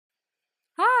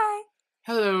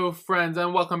Hello, friends,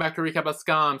 and welcome back to Recap of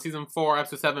Skam, Season 4,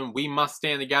 Episode 7, We Must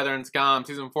Stand Together in Skam,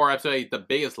 Season 4, Episode 8, The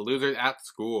Biggest Losers at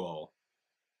School.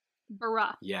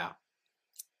 Bruh. Yeah.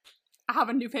 I have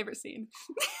a new favorite scene.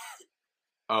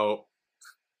 Oh.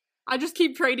 I just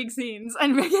keep trading scenes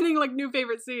and getting, like, new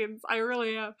favorite scenes. I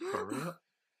really am. Bruh.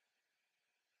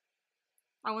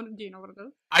 Do you know what it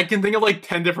is? I can think of, like,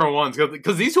 10 different ones,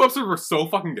 because these two episodes were so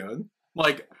fucking good.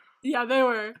 Like... Yeah, they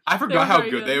were. I forgot how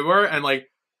good they were, and, like,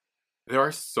 there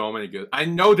are so many good... I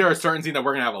know there are certain scenes that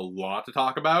we're gonna have a lot to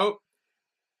talk about.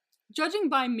 Judging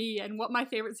by me and what my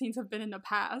favorite scenes have been in the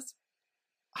past.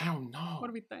 I don't know. What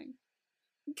do we think?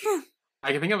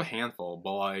 I can think of a handful,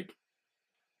 but, like...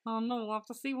 I don't know, we'll have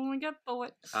to see when we get to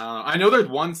it. I know there's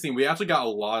one scene, we actually got a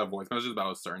lot of voice messages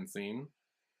about a certain scene.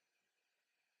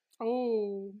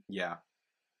 Oh. Yeah.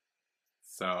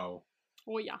 So...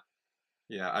 Oh, yeah.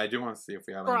 Yeah, I do want to see if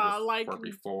we have any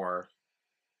before.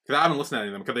 Because I haven't listened to any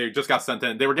of them, because they just got sent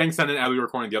in. They were getting sent in as we were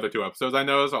recording the other two episodes, I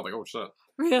noticed. I was like, oh, shit.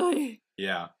 Really?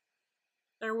 Yeah.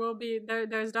 There will be,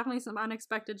 there's definitely some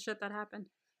unexpected shit that happened.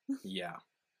 Yeah.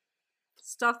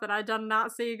 Stuff that I did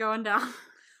not see going down.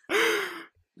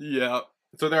 Yeah.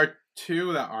 So there are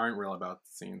two that aren't real about the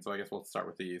scene, so I guess we'll start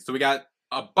with these. So we got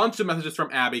a bunch of messages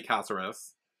from Abby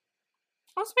Caceres.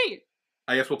 Oh, sweet.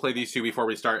 I guess we'll play these two before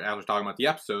we start after talking about the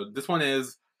episode. This one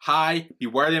is, hi,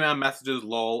 beware the amount of messages,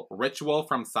 lol, ritual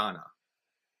from Sana.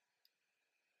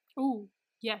 Ooh,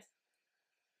 yes.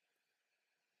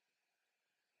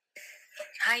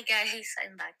 Hi guys,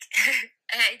 I'm back.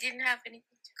 I didn't have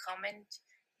anything to comment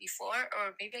before,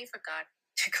 or maybe I forgot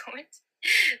to comment.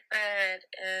 But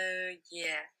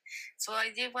yeah. So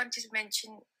I did want to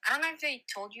mention, I don't know if they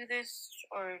told you this,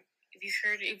 or if you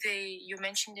heard, you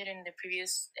mentioned it in the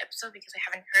previous episode, because I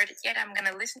haven't heard it yet. I'm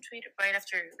gonna listen to it right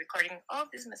after recording all of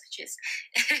these messages.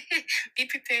 Be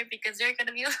prepared, because there are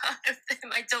gonna be a lot of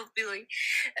them. I told Billy.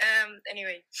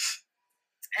 Anyway,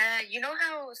 you know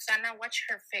how Sana washed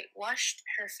her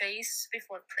face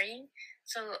before praying?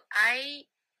 So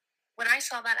when I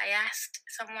saw that, I asked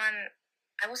someone.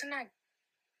 I wasn't a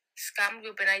Skam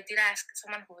group, and I did ask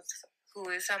someone who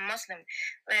is a Muslim,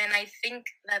 and I think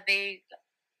that they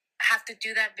have to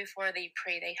do that before they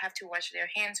pray. They have to wash their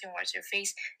hands and wash their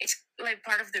face. It's like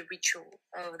part of the ritual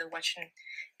of the washing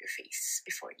your face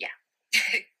before. Yeah.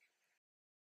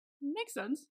 Makes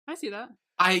sense. I see that.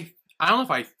 I don't know if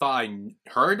I thought I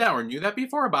heard that or knew that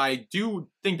before, but I do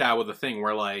think that was a thing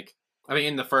where, like, I mean,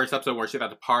 in the first episode where she's at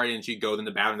the party and she goes in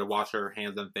the bathroom to wash her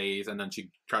hands and face, and then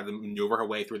she tries to maneuver her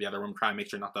way through the other room, trying to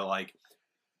make sure not to, like,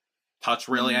 touch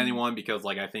really anyone, because,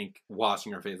 like, I think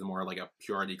washing her face is more like a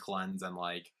purity cleanse and,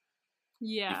 like,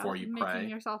 before you pray. Making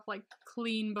yourself, like,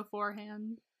 clean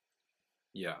beforehand.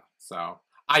 Yeah, so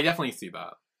I definitely see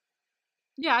that.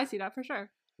 Yeah, I see that for sure.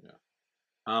 Yeah.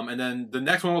 And then the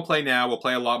next one we'll play now, we'll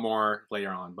play a lot more later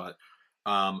on, but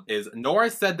is Nora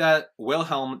said that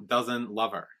Wilhelm doesn't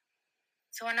love her.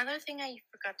 So another thing I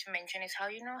forgot to mention is how,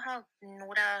 you know how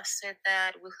Nora said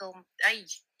that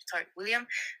William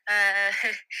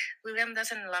William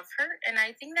doesn't love her, and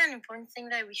I think that an important thing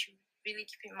that we should really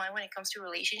keep in mind when it comes to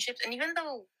relationships, and even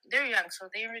though they're young, so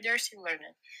they're still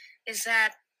learning, is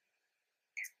that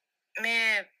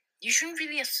you shouldn't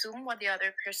really assume what the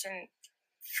other person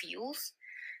feels.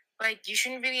 Like, you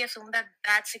shouldn't really assume that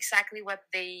that's exactly what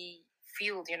they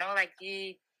feel, you know, like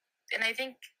and I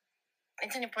think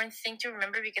it's an important thing to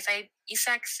remember, because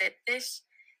Isaac said this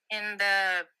in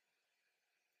the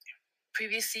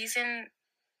previous season.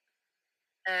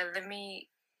 Let me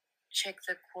check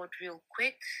the quote real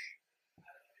quick.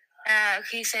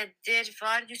 He said, "Det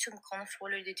var du som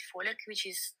kontrollerer ditt folk," which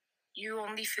is, you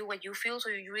only feel what you feel, so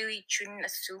you really shouldn't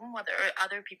assume what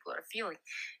other people are feeling.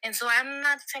 And so I'm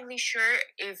not exactly sure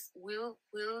if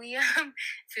William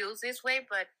feels this way,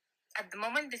 but at the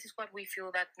moment, this is what we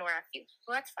feel that Nora feels,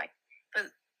 so that's fine. But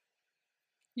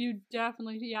you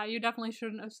definitely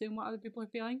shouldn't assume what other people are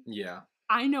feeling. Yeah.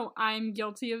 I know I'm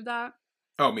guilty of that.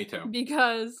 Oh, me too.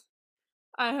 Because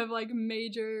I have, like,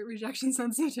 major rejection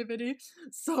sensitivity.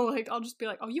 So, like, I'll just be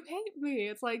like, oh, you hate me.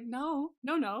 It's like, no,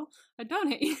 I don't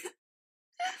hate you.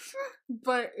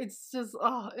 But it's just,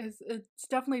 it's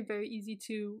definitely very easy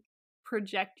to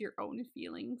project your own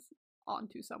feelings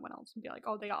onto someone else and be like,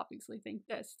 oh, they obviously think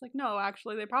this. Like, no,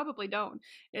 actually, they probably don't.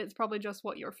 It's probably just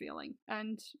what you're feeling.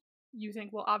 And you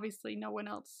think, well, obviously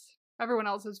everyone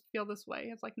else feel this way.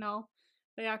 It's like, no,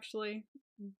 they actually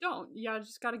don't. Yeah,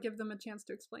 just gotta give them a chance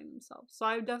to explain themselves. So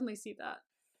I definitely see that.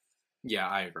 Yeah,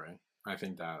 I agree. I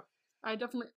think that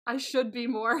I should be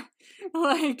more,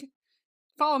 like,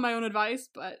 follow my own advice,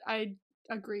 but I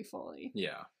agree fully.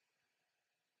 Yeah.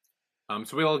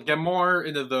 So we'll get more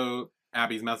into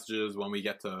Abby's messages when we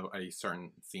get to a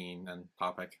certain scene and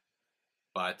topic.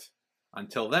 But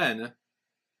until then,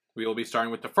 we will be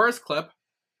starting with the first clip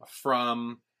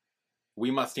from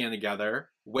We Must Stand Together,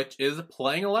 which is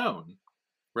Playing Alone,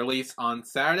 released on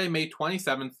Saturday, May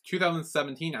 27th,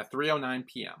 2017 at 3:09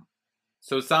 p.m.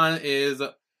 So Sana is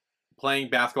playing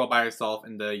basketball by herself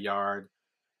in the yard,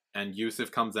 and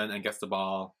Yusuf comes in and gets the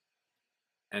ball.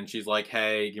 And she's like,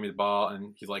 hey, give me the ball.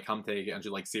 And he's like, come take it. And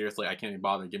she's like, seriously, I can't be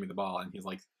bothered. Give me the ball. And he's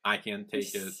like, I can't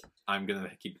take it. I'm going to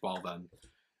keep the ball then.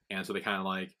 And so they kind of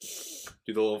like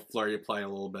do the little flirty play a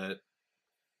little bit.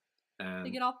 And They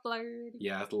get all flirty.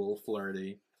 yeah, it's a little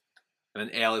flirty. And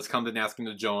then Alice comes in asking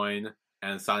to join.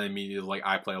 And Sana immediately is like,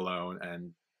 I play alone.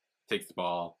 And takes the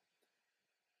ball.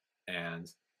 And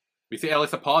we see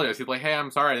Alice apologize. He's like, hey,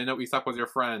 I'm sorry. I didn't know Isak was your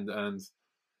friend. And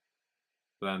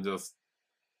then just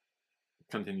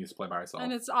continues to play by herself.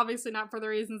 And it's obviously not for the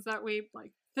reasons that we,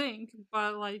 like, think,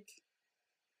 but, like,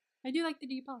 I do like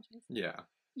the apologize. Yeah.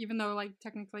 Even though, like,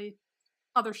 technically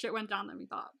other shit went down than we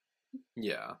thought.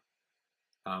 Yeah.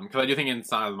 Because I do think in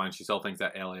Sana's mind, she still thinks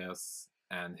that Alias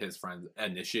and his friends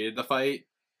initiated the fight.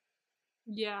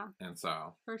 Yeah. And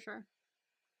so. For sure.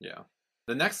 Yeah.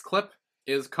 The next clip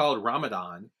is called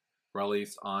Ramadan,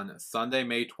 released on Sunday,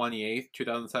 May 28th,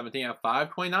 2017 at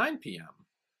 5:29 p.m.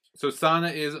 So Sana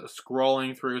is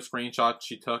scrolling through screenshots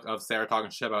she took of Sarah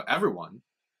talking shit about everyone.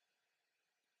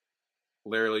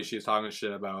 Literally, she's talking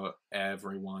shit about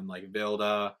everyone, like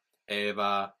Vilda,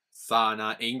 Ava,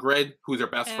 Sana, Ingrid, who's her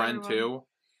best friend too.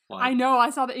 Like, I know, I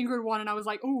saw the Ingrid one and I was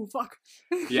like, oh, fuck.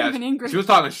 Yeah, Even Ingrid. she was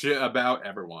talking shit about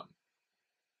everyone.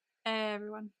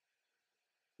 Everyone.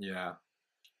 Yeah.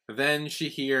 Then she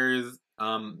hears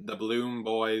the Bloom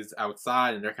boys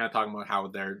outside, and they're kind of talking about how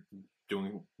they're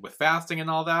doing with fasting and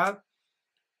all that.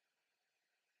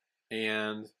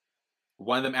 And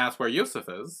one of them asks where Yusuf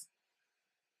is.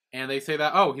 And they say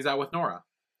that, oh, he's out with Nora.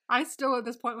 I still, at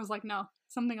this point, was like, no.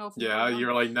 Something else is Yeah, going on.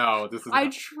 you're like, no, this is I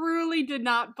not. truly did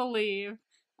not believe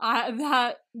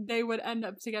that they would end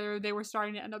up together. They were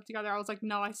starting to end up together. I was like,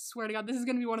 no, I swear to God, this is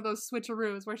going to be one of those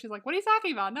switcheroos where she's like, what are you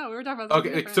talking about? No, we were talking about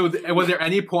something Okay, different. so was there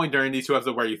any point during these two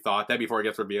episodes where you thought that before it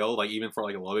gets revealed? Like, even for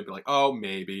like a little bit, be like, oh,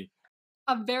 maybe.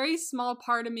 A very small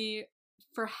part of me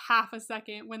for half a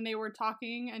second when they were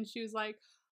talking and she was like,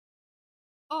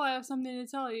 oh, I have something to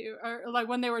tell you. Or like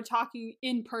when they were talking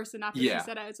in person after Yeah. she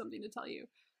said I had something to tell you.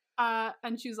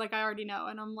 And she was like, I already know.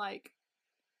 And I'm like,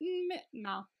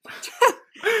 no.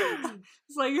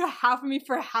 It's like half of me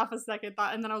for half a second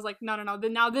thought. And then I was like, no.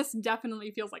 Now this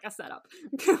definitely feels like a setup.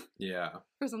 Yeah.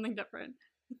 For something different.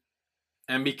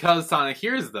 And because Sana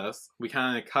hears this, we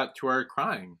kind of cut to her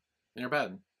crying in her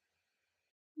bed.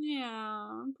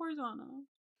 Yeah, poor Zana.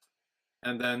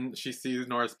 And then she sees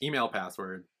Nora's email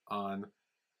password on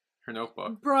her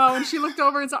notebook. Bro, and she looked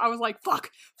over and so I was like,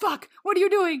 fuck, what are you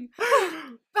doing?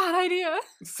 Bad idea.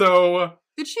 So...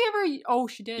 Did she ever... Oh,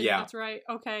 she did. Yeah. That's right.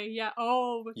 Okay, yeah.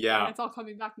 Oh, yeah. It's all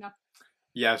coming back now.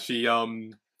 Yeah, she, Oh,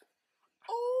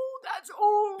 that's...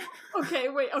 Oh. Okay,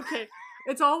 wait, okay.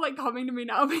 It's all, like, coming to me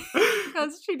now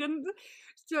because she didn't...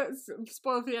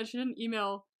 Spoiler for the end, she didn't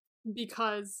email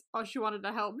because she wanted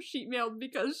to help. She emailed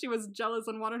because she was jealous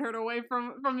and wanted her away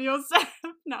from Yosef.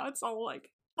 Now it's all like,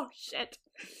 oh, shit.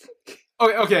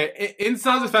 Okay. In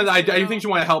Sana's defense, I do think she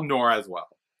wanted to help Nora as well.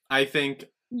 I think...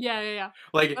 Yeah.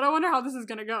 Like... But I wonder how this is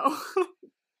gonna go.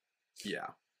 Yeah.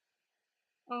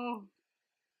 Oh.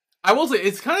 I will say,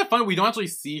 it's kind of fun. We don't actually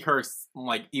see her,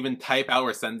 like, even type out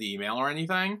or send the email or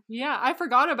anything. Yeah, I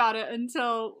forgot about it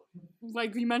until,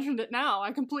 like, you mentioned it now.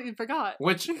 I completely forgot.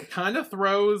 Which kind of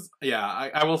throws... Yeah,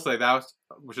 I will say that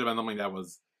should have been something that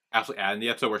was actually added in the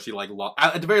episode where she, like,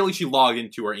 at the very least, she logged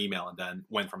into her email and then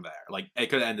went from there. Like, it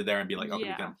could have ended there and be like, okay,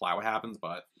 we can imply what happens,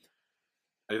 but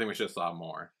I think we should have saw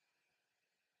more.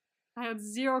 I had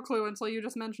zero clue until you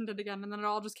just mentioned it again, and then it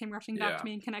all just came rushing back to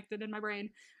me and connected in my brain.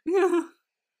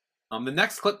 The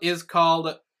next clip is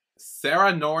called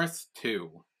Sarah North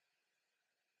 2.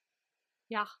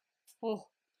 Yeah. Oh.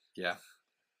 Yeah.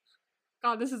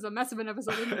 God, this is a mess of an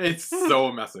episode. It's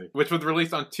so messy. Which was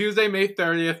released on Tuesday, May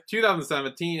 30th,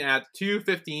 2017 at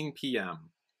 2:15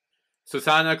 p.m.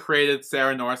 Susanna created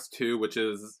Sarah North 2, which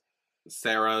is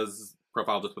Sarah's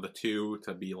profile just with a 2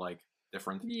 to be, like,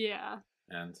 different. Yeah.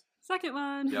 And... Second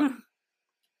one. Yep.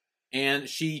 And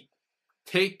she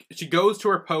goes to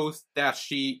her post that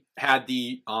she had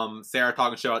the Sarah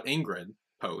talking shit about Ingrid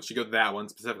post. She goes to that one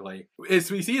specifically. We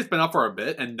see it's been up for a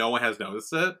bit and no one has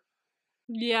noticed it.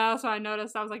 Yeah, that's what I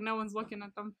noticed. I was like, no one's looking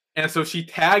at them. And so she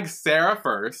tags Sarah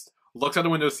first, looks out the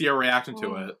window to see her reaction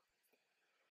to it.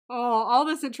 Oh, all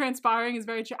this transpiring is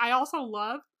very true. I also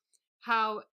love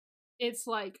how it's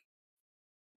like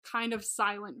kind of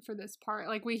silent for this part.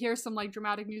 Like, we hear some, like,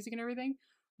 dramatic music and everything,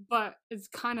 but it's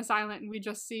kind of silent, and we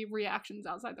just see reactions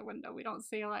outside the window. We don't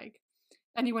see, like,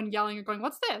 anyone yelling or going,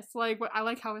 what's this? Like, I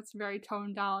like how it's very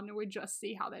toned down, and we just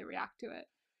see how they react to it.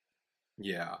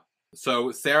 Yeah.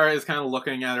 So Sarah is kind of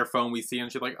looking at her phone. We see,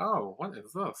 and she's like, "Oh, what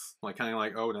is this?" Like, kind of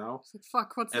like, "Oh no!" She's like,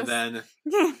 fuck, what's And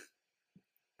this?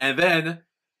 then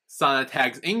Sana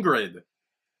tags Ingrid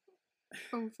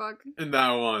Oh, fuck. in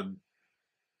that one,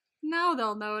 Now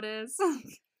they'll notice.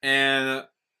 and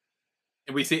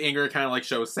we see Ingrid kind of like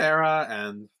show Sarah,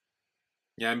 and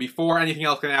yeah, and before anything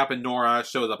else can happen, Nora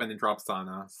shows up and interrupts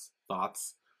Sana's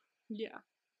thoughts, Yeah.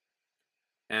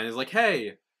 and is like,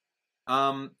 "Hey,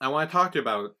 I want to talk to you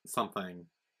about something."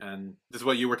 And this is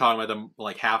what you were talking about, the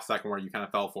like half second where you kind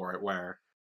of fell for it, where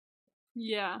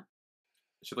Yeah.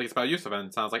 she's like, "It's about Yusuf," and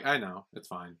it sounds like, "I know, it's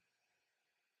fine."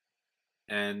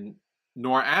 And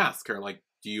Nora asks her, like,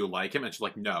 "Do you like him?" And she's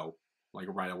like, "No." Like,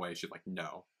 right away, she's like,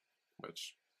 "No."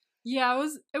 Which... Yeah,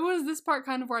 it was this part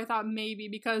kind of where I thought maybe,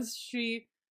 because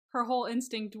her whole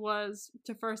instinct was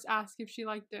to first ask if she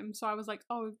liked him. So I was like,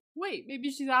 oh, wait, maybe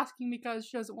she's asking because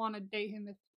she doesn't want to date him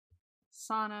if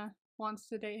Sana wants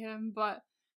to date him. But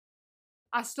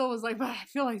I still was like, but I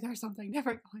feel like there's something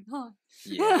different going on.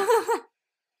 Yeah.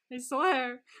 I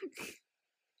swear.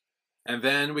 And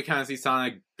then we kind of see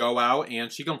Sana go out,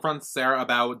 and she confronts Sarah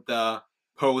about the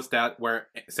post where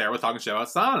Sarah was talking shit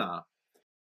about Sana.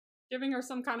 Giving her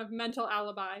some kind of mental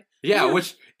alibi. Yeah,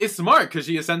 which is smart, because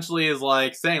she essentially is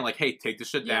like saying, like, "Hey, take this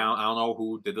shit Yeah. down. I don't know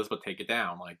who did this, but take it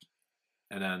down." Like,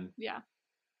 and then Yeah.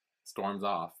 storms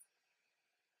off.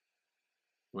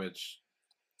 Which...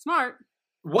 Smart.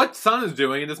 what Sana's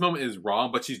doing in this moment is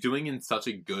wrong, but she's doing it in such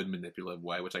a good manipulative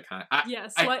way, which I kind of...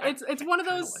 Yes, like it's one of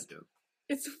those... like it.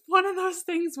 It's one of those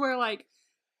things where, like,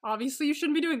 obviously you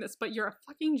shouldn't be doing this, but you're a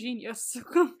fucking genius.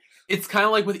 It's kind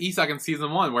of like with Isak in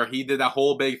season 1, where he did that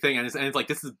whole big thing, and it's like,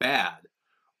 this is bad.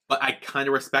 But I kind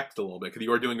of respect it a little bit, because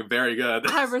you are doing it very good.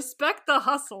 I respect the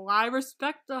hustle.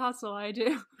 I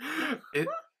do.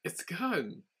 It's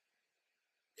good.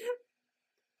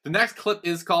 The next clip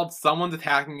is called "Someone's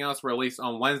Attacking Us," released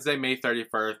on Wednesday, May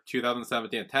 31st,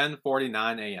 2017 at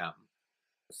 10:49 a.m.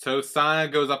 So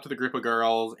Sana goes up to the group of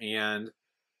girls, and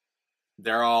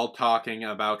they're all talking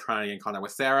about trying to get in contact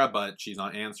with Sarah, but she's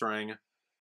not answering.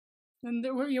 And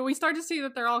we start to see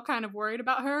that they're all kind of worried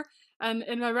about her. And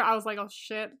I was like, oh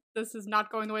shit, this is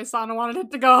not going the way Sana wanted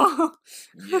it to go.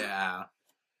 Yeah.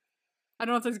 I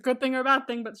don't know if it's a good thing or a bad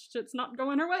thing, but shit's not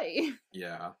going her way.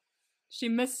 Yeah. She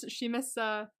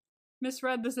misread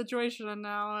the situation, and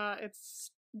now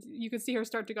you can see her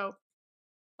start to go,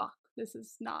 fuck, this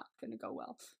is not gonna go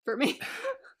well for me.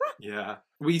 Yeah.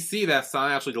 We see that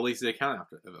Sana actually deletes the account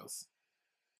after this.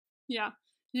 Yeah.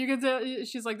 You can tell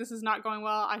she's like, this is not going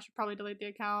well. I should probably delete the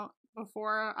account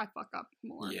before I fuck up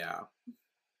more. Yeah.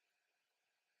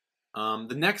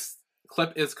 The next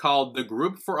clip is called "The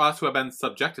Group for Us Who Have Been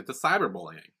Subjected to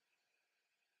Cyberbullying."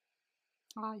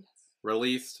 Ah, yes.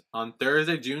 Released on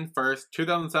Thursday, June 1st,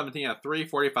 2017 at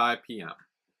 3:45 p.m.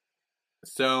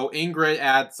 So Ingrid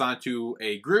adds Sana to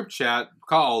a group chat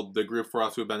called "The Group for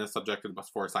Us Who Have Been Subjected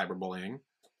for Cyberbullying."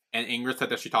 And Ingrid said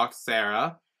that she talked to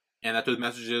Sarah, and that those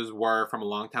messages were from a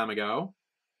long time ago,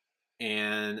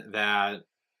 and that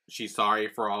she's sorry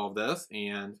for all of this,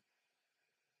 and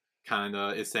kind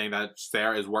of is saying that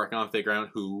Sarah is working on figuring out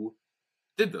who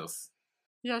did this.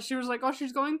 Yeah, she was like, oh,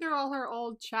 she's going through all her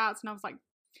old chats, and I was like,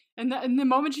 and the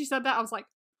moment she said that, I was like,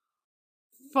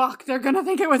 fuck, they're gonna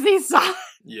think it was Isa.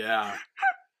 Yeah.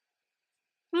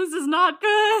 This is not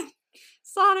good.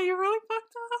 Sana, you're really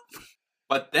fucked up.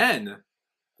 But then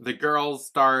the girls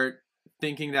start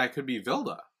thinking that it could be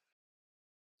Vilda.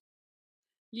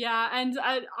 Yeah, and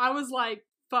I was like,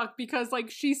 fuck, because,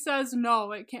 like, she says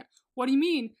no, it can't. What do you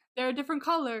mean? They're a different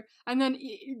color. And then,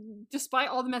 despite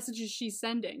all the messages she's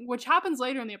sending, which happens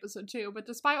later in the episode too, but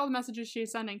despite all the messages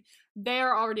she's sending,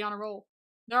 they're already on a roll.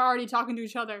 They're already talking to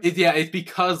each other. It's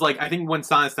because, like, I think when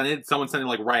Sana sent it, someone sent it,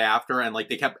 like, right after, and, like,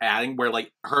 they kept adding where,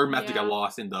 like, her message got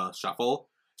lost in the shuffle.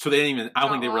 So they didn't even, I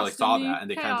don't think they really saw that, and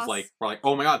they kind of just, like, were like,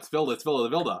 oh my god, it's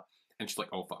Vilda. And she's like,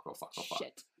 oh fuck.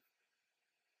 Shit.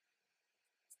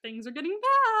 Things are getting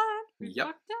bad. We Yep.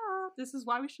 fucked up. This is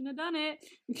why we shouldn't have done it.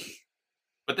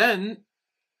 But then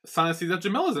Sana sees that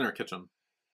Jamila's in her kitchen.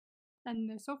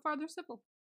 And so far, they're civil.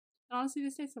 Honestly, they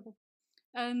stay civil.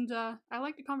 And I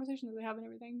like the conversation that they have and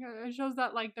everything. It shows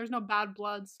that, like, there's no bad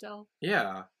blood still.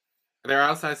 Yeah. They're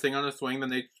outside sitting on a swing,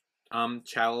 then they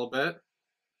chat a little bit.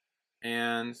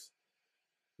 And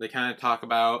they kind of talk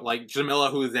about, like, Jamila,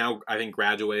 who is now, I think,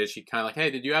 graduated. She kind of like,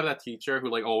 hey, did you have that teacher who,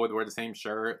 like, always wear the same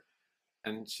shirt?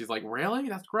 And she's like, really?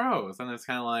 That's gross. And it's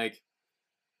kind of like,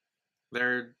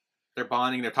 they're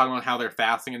bonding. They're talking about how they're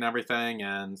fasting and everything,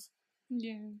 and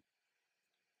Yeah.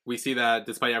 we see that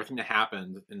despite everything that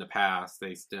happened in the past,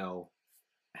 they still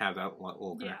have that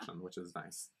little Yeah. connection, which is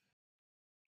nice.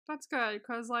 That's good,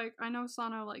 because, like, I know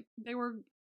Sana, like, they were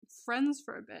friends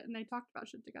for a bit, and they talked about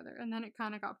shit together, and then it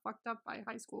kind of got fucked up by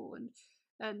high school,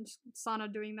 and Sana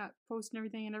doing that post and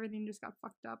everything just got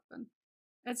fucked up, and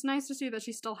it's nice to see that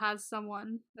she still has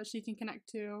someone that she can connect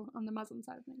to on the Muslim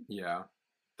side of things. Yeah.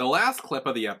 The last clip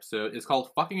of the episode is called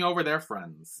Fucking Over Their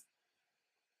Friends.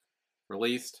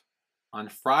 Released on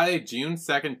Friday, June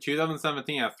 2nd,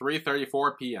 2017 at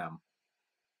 3:34 p.m.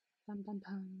 Dun, dun,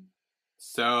 dun.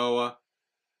 So,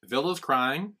 Vilda's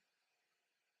crying,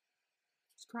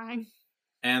 She's crying.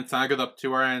 and Sana goes up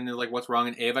to her and is like, what's wrong?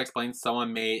 And Ava explains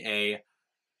someone made a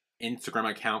Instagram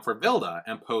account for Vilda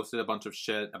and posted a bunch of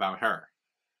shit about her.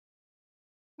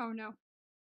 Oh no.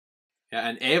 Yeah,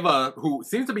 and Ava, who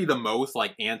seems to be the most,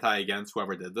 like, anti-against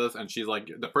whoever did this, and she's like,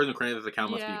 the person who created this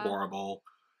account must be Yeah. horrible.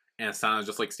 And Sana's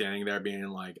just, like, standing there being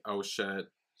like, oh shit.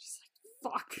 She's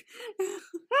like, fuck.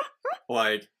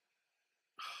 Like,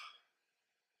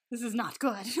 This is not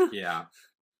good. yeah.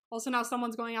 Also, now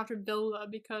someone's going after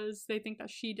Vilda because they think that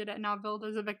she did it. Now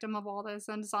Vilda's a victim of all this,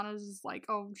 and Sana's just like,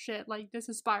 oh shit, like, this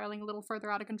is spiraling a little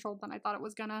further out of control than I thought it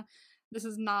was gonna. This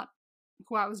is not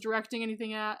who I was directing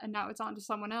anything at, and now it's on to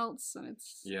someone else, and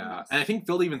it's... Yeah. And I think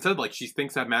Vilda even said, like, she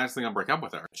thinks that Magnus is gonna break up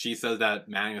with her. She says that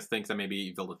Magnus thinks that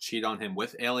maybe Vilda cheated on him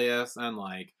with Alias, and,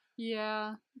 like...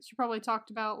 Yeah. She probably talked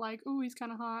about, like, ooh, he's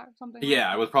kind of hot, or something. Yeah,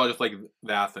 like it was probably just, like,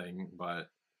 that thing, but...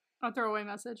 a throwaway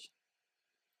message.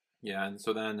 Yeah, and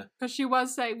so then... Because she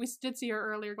was saying, we did see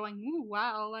her earlier going, ooh,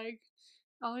 wow, like,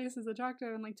 Elias is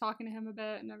attractive, and, like, talking to him a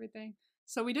bit and everything.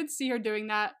 So we did see her doing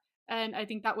that, and I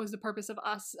think that was the purpose of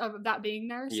that being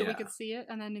there, so we could see it,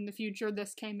 and then in the future,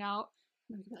 this came out,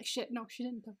 and we'd be like, shit, no, she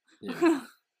didn't, though. Yeah.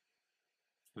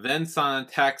 Then Sana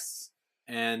texts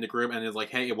and the group and is like,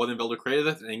 hey, it wasn't Vilda who created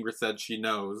this, and Ingrid said she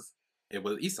knows it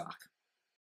was Isak.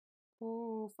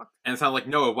 Oh, fuck. And Sana's like,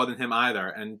 no, it wasn't him either,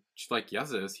 and she's like,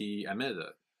 yes, it is, he admitted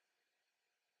it.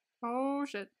 Oh,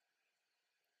 shit.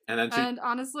 And then And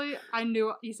honestly, I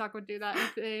knew Isak would do that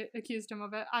if they accused him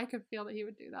of it. I could feel that he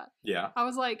would do that. Yeah. I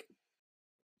was like,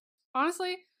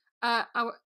 honestly, at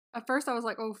first I was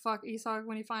like, oh fuck, Isak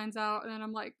when he finds out, and then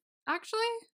I'm like, actually,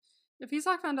 if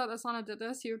Isak found out that Sana did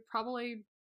this, he would probably,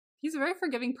 he's a very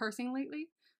forgiving person lately,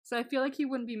 so I feel like he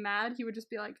wouldn't be mad, he would just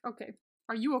be like, okay,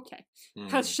 are you okay?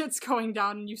 Because shit's going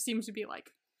down and you seem to be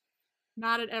like,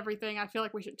 mad at everything, I feel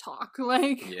like we should talk,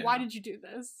 like, why did you do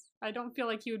this? I don't feel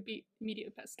like he would be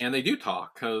immediately pissed. And they do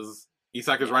talk, because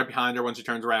Isak is right behind her when she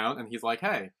turns around, and he's like,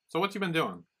 hey, so what you been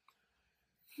doing?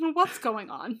 What's going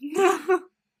on?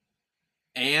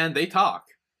 And they talk.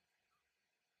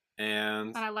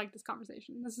 And I like this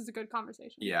conversation. This is a good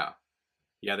conversation. Yeah.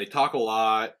 Yeah, they talk a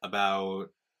lot about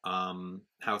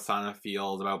how Sana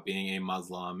feels about being a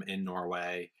Muslim in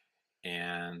Norway,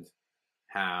 and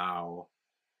how,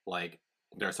 like,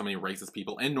 there are so many racist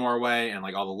people in Norway, and,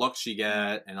 like, all the looks she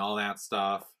get, and all that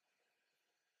stuff.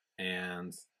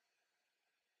 And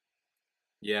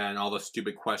yeah, and all the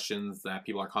stupid questions that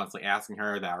people are constantly asking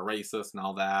her that are racist and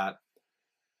all that.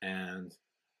 And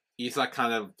Isak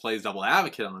kind of plays double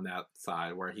advocate on that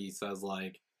side, where he says,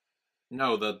 like,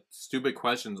 no, the stupid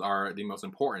questions are the most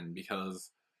important,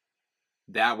 because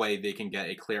that way they can get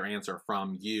a clear answer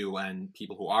from you and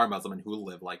people who are Muslim and who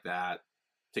live like that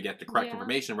to get the correct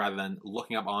information, rather than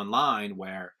looking up online,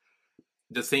 where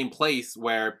the same place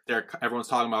where everyone's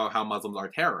talking about how Muslims are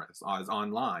terrorists is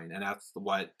online, and that's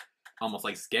what almost,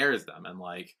 like, scares them. And,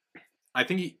 like, I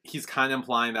think he's kind of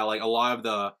implying that, like, a lot of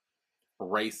the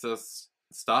racist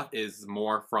stuff is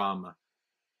more from,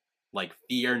 like,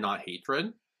 fear, not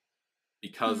hatred,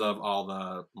 because of all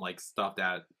the, like, stuff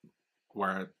that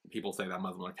where people say that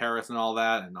Muslims are terrorists and all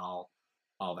that, and all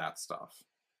that stuff.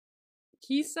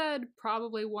 He said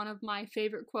probably one of my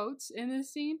favorite quotes in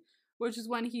this scene, which is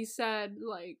when he said,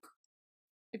 like,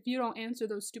 if you don't answer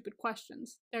those stupid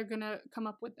questions, they're gonna come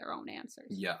up with their own answers.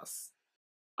 Yes.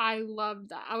 I loved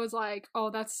that. I was like,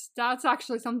 oh, that's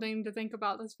actually something to think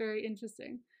about. That's very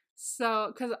interesting.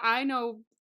 So, because I know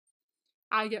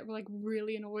I get, like,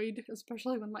 really annoyed,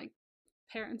 especially when, like,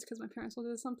 parents, because my parents will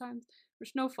do this sometimes,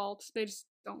 which no fault, they just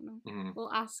don't know.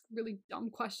 They'll ask really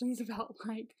dumb questions about,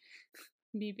 like,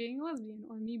 me being a lesbian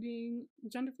or me being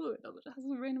gender fluid. They'll just ask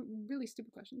random, really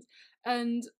stupid questions,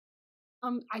 and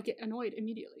I get annoyed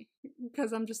immediately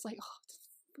because I'm just like,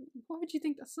 oh, why would you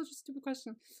think that's such a stupid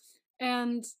question?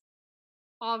 And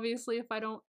obviously, if I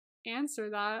don't answer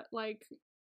that, like,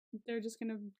 they're just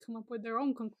gonna come up with their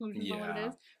own conclusions on what it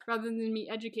is, rather than me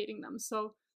educating them.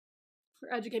 So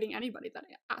or educating anybody that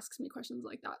asks me questions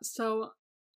like that. So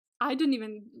I didn't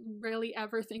even really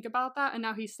ever think about that, and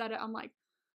now he said it, I'm like,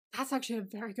 that's actually a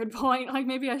very good point. Like,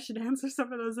 maybe I should answer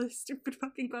some of those stupid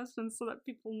fucking questions so that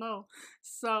people know.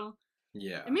 So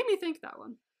Yeah. it made me think that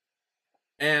one.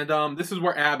 And this is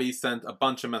where Abby sent a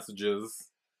bunch of messages,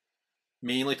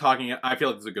 mainly talking. I feel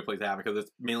like this is a good place to have it because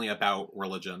it's mainly about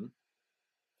religion.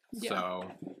 Yeah.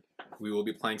 So we will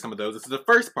be playing some of those. This is the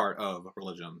first part of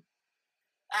religion.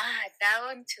 That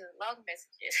one too. Long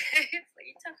messages. When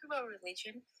you talk about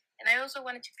religion, and I also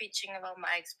wanted to pitch in about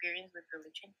my experience with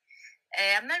religion.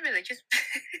 I'm not religious.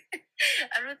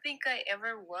 I don't think I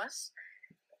ever was.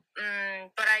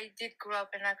 But I did grow up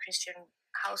in a Christian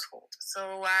household.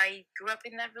 So I grew up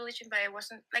in that religion, but I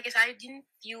wasn't, like I said, I didn't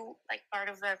feel like part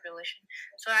of that religion.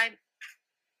 So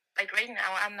like right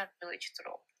now, I'm not religious at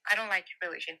all. I don't like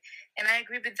religion. And I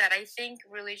agree with that. I think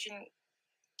religion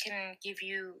can give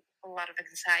you a lot of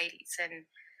anxieties and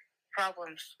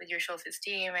problems with your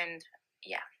self-esteem. And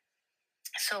yeah.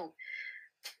 So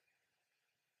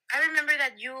I remember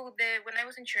that when I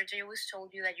was in church, I always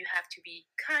told you that you have to be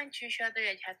kind to each other,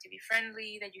 that you have to be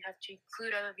friendly, that you have to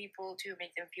include other people to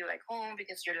make them feel like home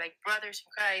because you're like brothers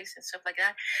in Christ and stuff like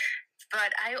that.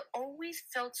 But I always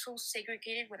felt so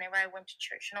segregated whenever I went to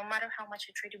church. No matter how much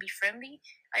I tried to be friendly,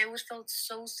 I always felt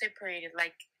so separated,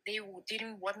 like they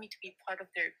didn't want me to be part of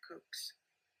their groups.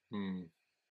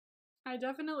 I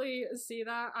definitely see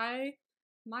that.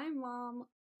 My mom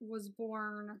was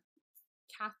born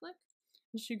Catholic.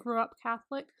 She grew up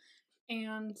Catholic,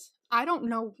 and I don't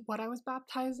know what I was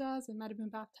baptized as. I might have been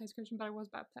baptized Christian, but I was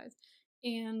baptized.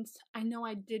 And I know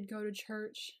I did go to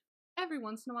church every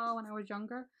once in a while when I was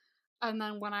younger. And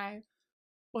then when I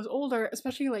was older,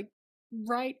 especially like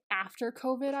right after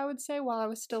COVID, I would say, while I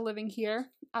was still living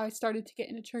here, I started to get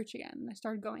into church again. And I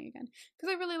started going again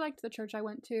because I really liked the church I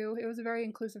went to. It was a very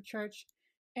inclusive church,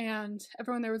 and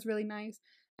everyone there was really nice.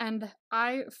 And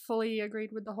I fully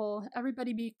agreed with the whole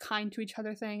everybody be kind to each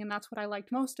other thing, and that's what I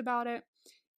liked most about it.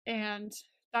 And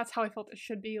that's how I felt it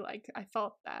should be. Like, I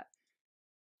felt that,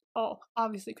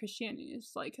 obviously Christianity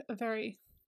is like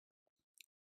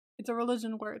it's a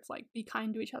religion where it's like, be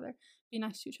kind to each other, be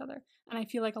nice to each other. And I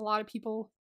feel like a lot of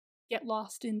people get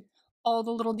lost in all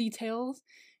the little details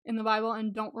in the Bible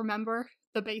and don't remember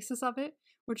the basis of it,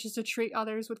 which is to treat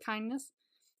others with kindness.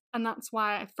 And that's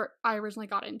why I originally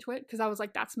got into it, because I was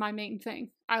like, that's my main thing.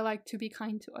 I like to be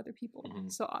kind to other people. Mm-hmm.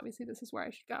 So obviously this is where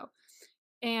I should go.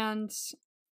 And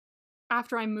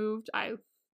after I moved, I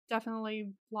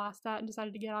definitely lost that and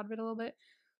decided to get out of it a little bit.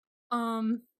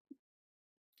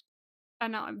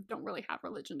 And now I don't really have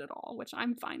religion at all, which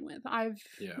I'm fine with. I've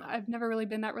never really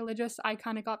been that religious. I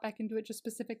kind of got back into it just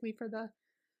specifically for the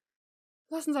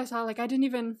lessons I saw. Like, I didn't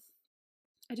even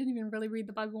really read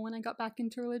the Bible when I got back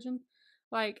into religion.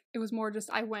 Like, it was more just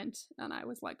I went and I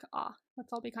was like, let's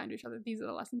all be kind to each other. These are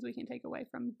the lessons we can take away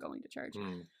from going to church.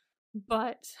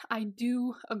 But I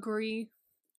do agree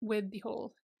with the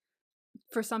whole,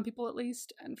 for some people at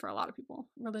least, and for a lot of people,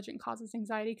 religion causes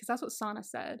anxiety, because that's what Sana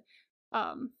said.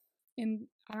 I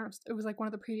don't know, it was like one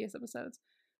of the previous episodes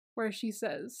where she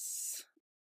says,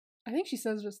 I think she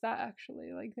says just that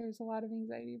actually, like, there's a lot of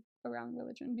anxiety around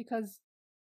religion because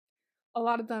a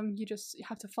lot of them, you just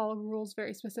have to follow rules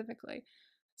very specifically.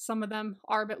 Some of them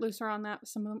are a bit looser on that,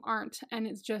 some of them aren't. And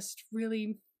it's just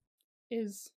really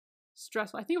is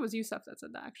stressful. I think it was Yusuf that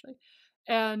said that, actually.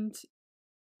 And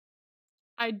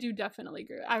I do definitely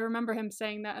agree. I remember him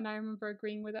saying that, and I remember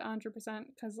agreeing with it 100%,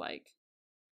 because, like,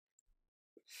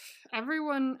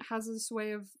 everyone has this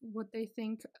way of what they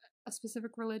think a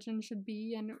specific religion should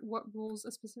be and what rules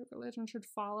a specific religion should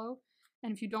follow.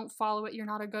 And if you don't follow it, you're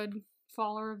not a good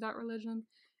follower of that religion.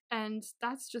 And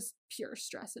that's just pure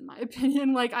stress, in my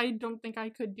opinion. Like, I don't think I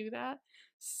could do that.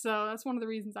 So that's one of the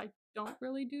reasons I don't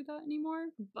really do that anymore.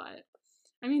 But,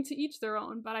 I mean, to each their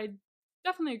own, but I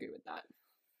definitely agree with that.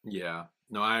 Yeah.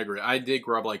 No, I agree. I did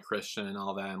grow up like Christian and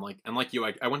all that. And like you,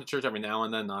 I went to church every now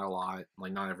and then, not a lot,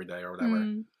 like not every day or whatever.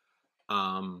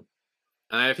 And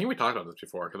I think we talked about this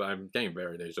before because I'm getting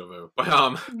very deja vu. But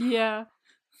yeah,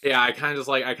 I kind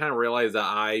of realized that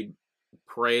I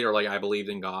prayed or like I believed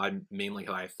in God mainly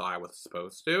because I thought I was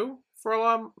supposed to for a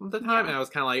lot of the time, and I was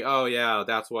kind of like, oh yeah,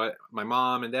 that's what my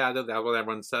mom and dad did. That's what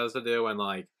everyone says to do, and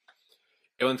like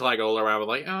it went until I got older where I was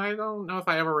like, oh, I don't know if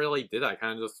I ever really did. I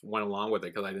kind of just went along with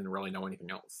it because I didn't really know anything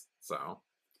else. So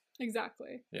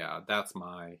exactly. Yeah, that's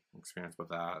my experience with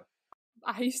that.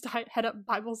 I used to head up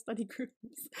Bible study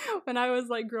groups when I was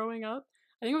like growing up.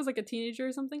 I think I was like a teenager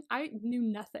or something. I knew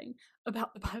nothing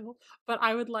about the Bible, but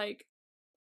I would like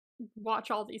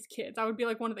watch all these kids. I would be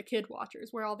like one of the kid watchers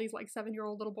where all these like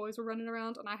 7-year-old little boys were running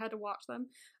around and I had to watch them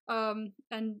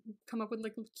and come up with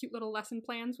like cute little lesson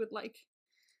plans with like,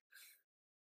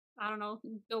 I don't know,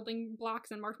 building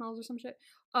blocks and marshmallows or some shit.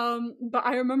 But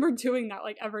I remember doing that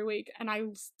like every week, and I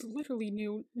literally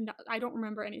knew. I don't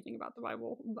remember anything about the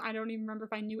Bible. I don't even remember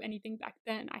if I knew anything back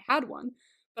then. I had one,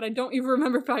 but I don't even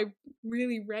remember if I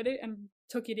really read it and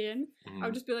took it in. I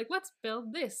would just be like, let's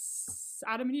build this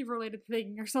Adam and Eve related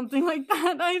thing or something like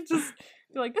that. I just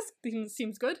be like, this thing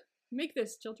seems good. Make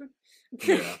this, children.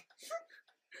 Yeah.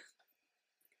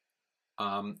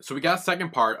 So we got a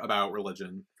second part about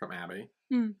religion from Abby.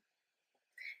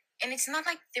 And it's not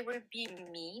like they were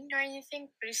being mean or anything,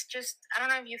 but it's just, I don't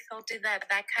know if you felt it,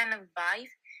 that kind of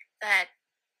vibe that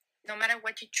no matter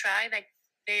what you try, like,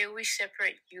 they always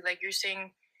separate you. Like, you're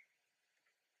saying,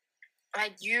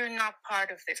 like, you're not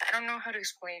part of this. I don't know how to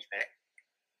explain it, but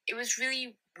it was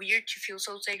really weird to feel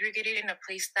so segregated in a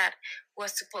place that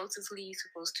was supposedly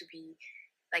supposed to be,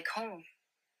 like, home.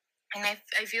 And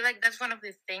I feel like that's one of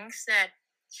the things that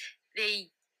they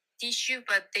teach you,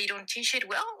 but they don't teach it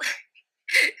well.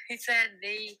 It's that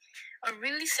they are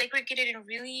really segregated and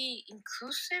really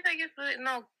inclusive, I guess.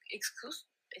 No,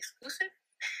 exclusive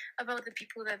about the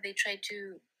people that they try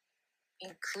to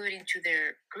include into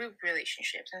their group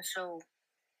relationships. And so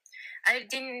I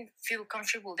didn't feel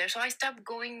comfortable there. So I stopped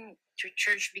going to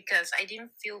church because I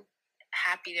didn't feel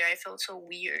happy there. I felt so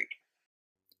weird.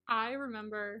 I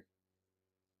remember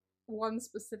one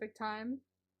specific time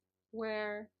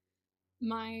where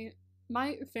my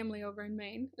family over in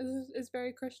Maine is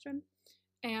very Christian,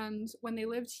 and when they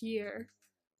lived here,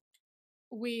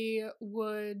 we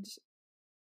would,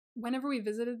 whenever we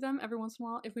visited them, every once in a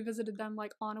while, if we visited them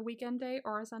like on a weekend day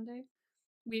or a Sunday,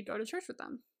 we'd go to church with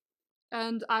them.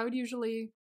 And I would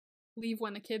usually leave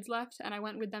when the kids left, and I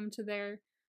went with them to their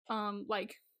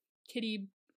like kiddie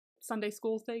Sunday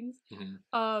school things.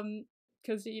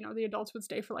 Because the adults would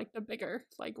stay for like the bigger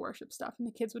like worship stuff, and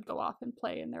the kids would go off and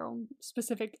play in their own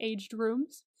specific aged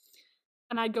rooms,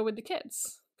 and I'd go with the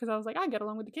kids because I was like, I get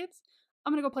along with the kids,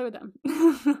 I'm gonna go play with them.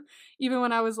 Even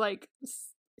when I was like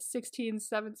 16,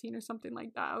 17 or something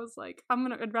like that, I was like,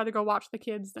 I'd rather go watch the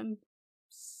kids than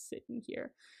sit in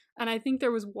here. And I think there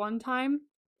was one time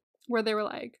where they were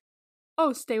like,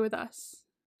 oh, stay with us,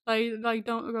 like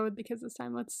don't go with the kids this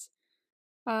time, let's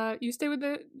you stay with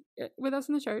us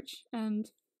in the church and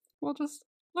we'll just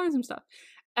learn some stuff.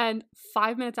 And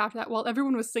 5 minutes after that, while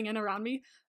everyone was singing around me,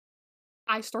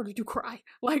 I started to cry.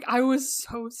 Like, I was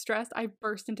so stressed. I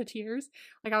burst into tears.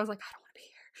 Like, I was like, I don't want to be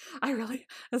here. I really,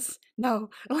 no.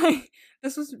 Like,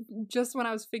 this was just when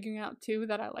I was figuring out, too,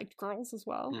 that I liked girls as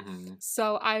well.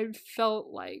 So I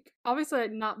felt like, obviously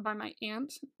not by my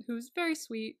aunt, who's very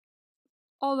sweet,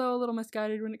 although a little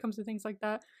misguided when it comes to things like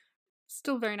that.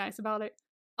 Still very nice about it.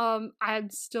 I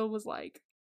still was like,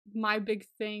 my big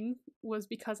thing was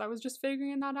because I was just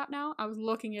figuring that out now. I was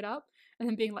looking it up and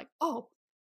then being like, oh,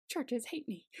 churches hate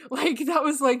me. Like, that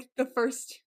was like the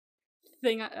first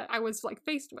thing I was like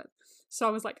faced with. So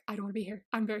I was like, I don't want to be here.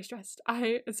 I'm very stressed.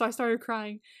 So I started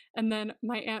crying, and then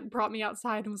my aunt brought me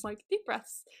outside and was like, deep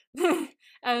breaths.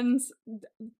 And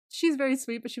she's very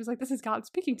sweet, but she was like, this is God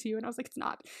speaking to you. And I was like, it's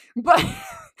not. But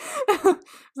I was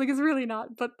like, it's really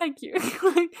not, but thank you.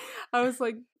 Like, I was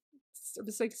like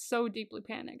so deeply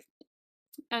panicked.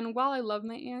 And while I love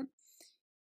my aunt,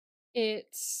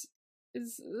 it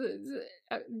is,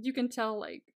 you can tell,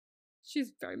 like,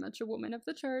 she's very much a woman of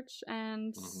the church,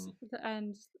 and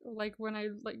like, when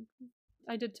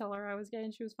I did tell her I was gay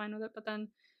and she was fine with it, but then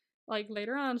like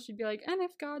later on she'd be like, and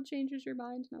if God changes your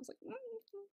mind, and I was like,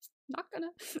 not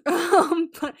gonna.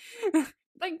 But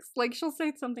thanks. Like, she'll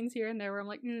say some things here and there where I'm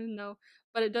like, no,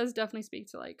 but it does definitely speak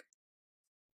to like,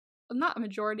 not a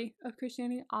majority of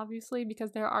Christianity, obviously,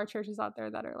 because there are churches out there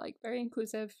that are like very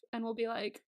inclusive and will be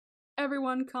like,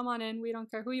 everyone come on in, we don't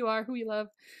care who you are, who you love,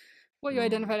 what you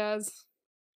identified as,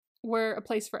 we're a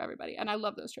place for everybody. And I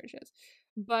love those churches,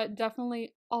 but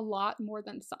definitely a lot more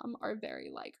than some are very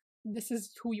like, this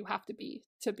is who you have to be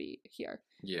here.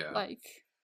 Yeah, like,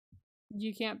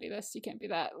 you can't be this, you can't be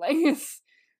that. Like,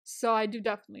 so I do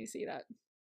definitely see that.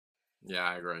 Yeah,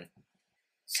 I agree.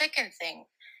 Second thing,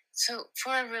 so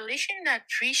for a religion that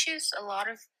preaches a lot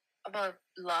about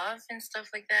love and stuff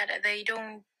like that, they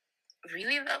don't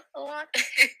really love a lot.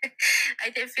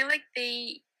 I feel like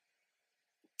they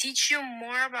teach you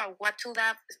more about what to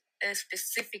love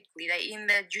specifically, like in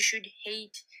that you should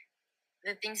hate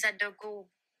the things that don't go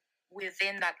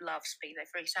within that love space. Like,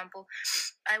 for example,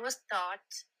 I was taught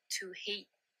to hate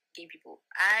gay people.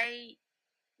 I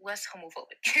was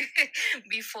homophobic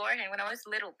before and when I was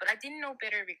little, but I didn't know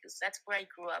better because that's where I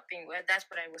grew up and that's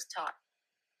what I was taught.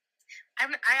 I'm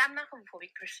not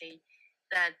homophobic per se.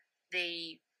 That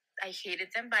I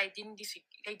hated them, but I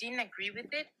didn't agree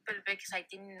with it, but because I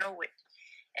didn't know it,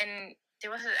 and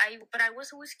but I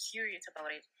was always curious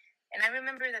about it, and I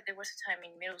remember that there was a time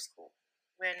in middle school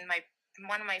when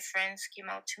one of my friends came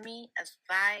out to me as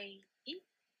bi.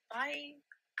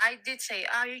 I did say,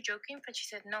 "Are you joking?" But she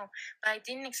said no. But I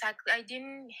didn't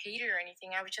hate her or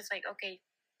anything. I was just like, okay,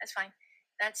 that's fine.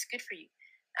 That's good for you.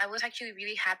 I was actually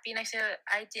really happy, and I said,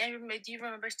 do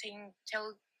remember saying,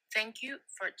 thank you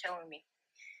for telling me.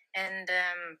 And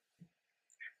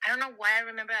I don't know why I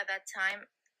remember at that time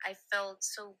I felt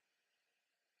so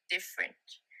different.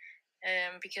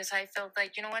 Because I felt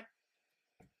like, you know what?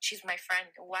 She's my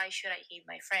friend. Why should I hate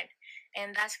my friend?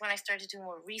 And that's when I started doing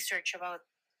more research about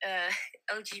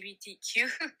LGBTQ,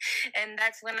 and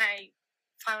that's when I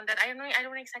found that I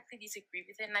don't exactly disagree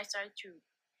with it, and I started to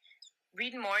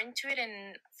read more into it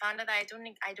and found out that I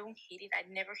don't hate it. I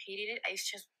never hated it. It's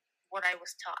just what I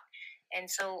was taught, and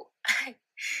so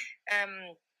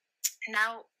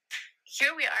now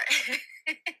here we are.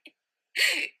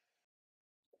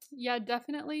 Yeah,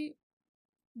 definitely.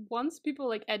 Once people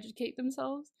like educate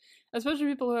themselves, especially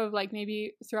people who have like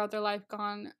maybe throughout their life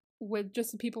gone with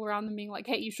just the people around them being like,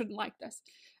 hey, you shouldn't like this.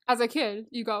 As a kid,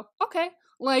 you go, okay,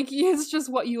 like it's just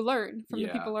what you learn from the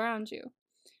people around you.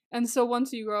 And so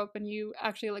once you grow up and you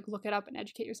actually like look it up and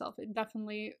educate yourself, it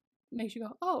definitely makes you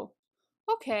go, oh,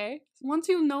 okay. Once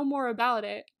you know more about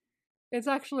it, it's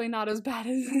actually not as bad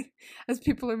as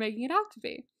people are making it out to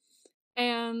be.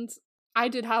 And I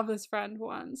did have this friend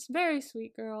once, very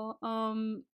sweet girl.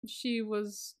 She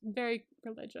was very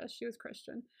religious. She was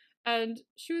Christian, and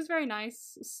she was very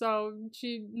nice. So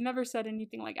she never said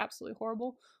anything like absolutely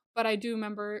horrible. But I do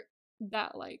remember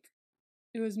that like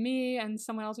it was me and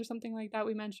someone else or something like that.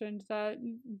 We mentioned that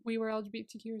we were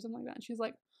LGBTQ or something like that. And she was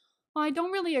like, well, I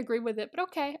don't really agree with it, but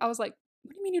okay. I was like,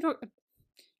 what do you mean you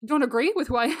don't agree with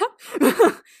who I am?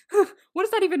 What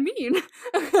does that even mean?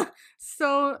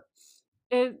 So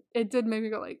it did make me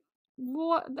go like,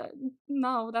 what?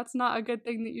 No, that's not a good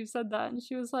thing that you said that. And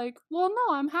she was like, well,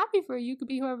 no, I'm happy for you. You could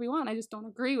be whoever you want. I just don't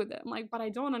agree with it. I'm like, but I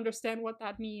don't understand what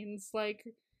that means. Like,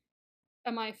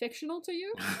 am I fictional to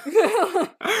you?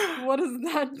 what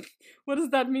does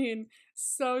that mean?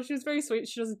 So she was very sweet.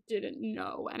 She just didn't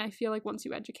know. And I feel like once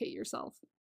you educate yourself,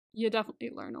 you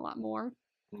definitely learn a lot more.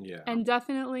 Yeah. And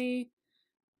definitely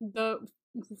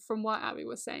from what Abby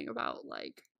was saying about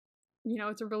like, you know,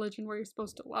 it's a religion where you're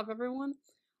supposed to love everyone.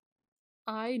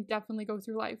 I definitely go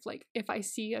through life like if I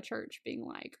see a church being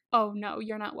like, oh no,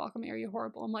 you're not welcome here, you're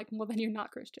horrible. I'm like, well then you're not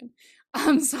Christian.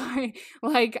 I'm sorry.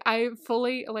 Like I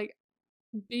fully like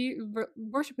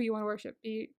worship who you want to worship,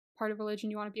 be part of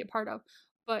religion you want to be a part of.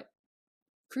 But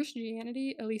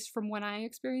Christianity, at least from when I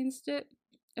experienced it,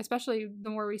 especially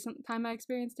the more recent time I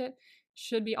experienced it,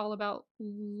 should be all about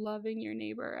loving your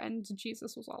neighbor. And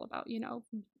Jesus was all about, you know,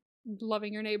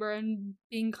 loving your neighbor and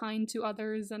being kind to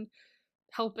others and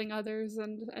helping others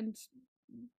and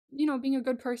you know, being a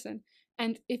good person.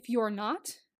 And if you're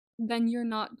not, then you're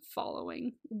not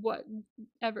following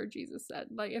whatever Jesus said.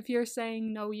 Like if you're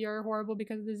saying no, you're horrible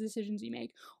because of the decisions you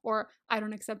make, or I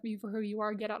don't accept you for who you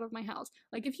are, get out of my house.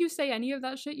 Like if you say any of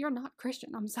that shit, you're not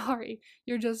Christian. I'm sorry.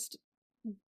 You're just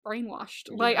brainwashed.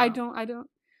 Like Yeah. I don't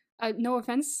no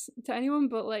offense to anyone,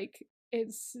 but like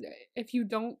it's if you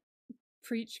don't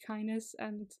preach kindness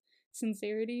and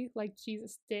sincerity like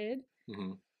Jesus did,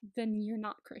 then you're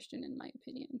not Christian in my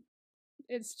opinion.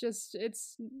 It's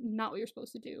not what you're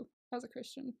supposed to do as a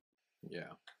Christian.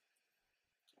 Yeah.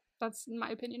 That's my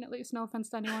opinion, at least. No offense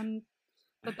to anyone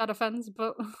that offends,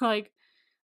 but like,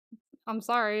 I'm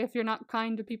sorry if you're not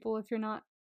kind to people, if you're not,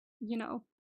 you know,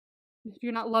 if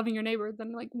you're not loving your neighbor,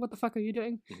 then like, what the fuck are you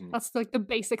doing? That's like the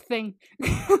basic thing.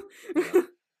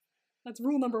 That's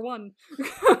rule number 1.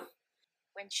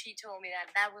 When she told me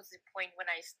that was the point when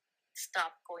I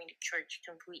stopped going to church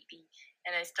completely,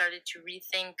 and I started to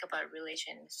rethink about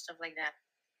religion and stuff like that,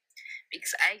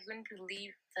 because I couldn't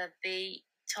believe that they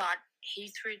taught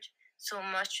hatred so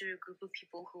much to a group of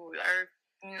people who are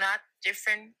not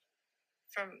different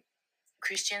from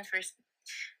Christians.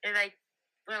 They're like,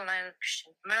 well, not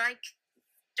Christian, but like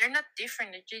they're not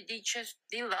different.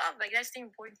 They love. Like that's the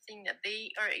important thing, that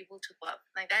they are able to love.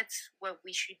 Like that's what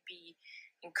we should be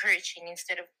encouraging,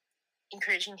 instead of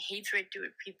encouraging hatred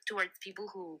towards people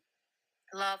who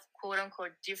love, quote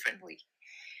unquote, differently.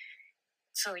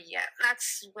 So yeah,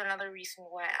 that's another reason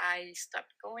why I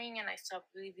stopped going and I stopped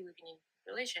really believing in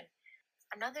religion.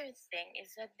 another thing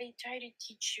is that they try to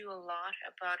teach you a lot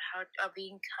about how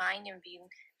being kind and being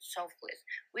selfless,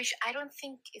 which I don't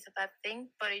think is a bad thing,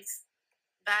 but it's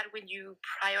bad when you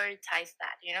prioritize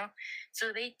that, you know?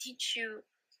 So they teach you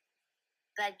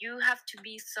that you have to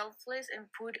be selfless and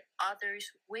put others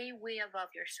way, way above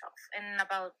yourself, and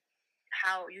about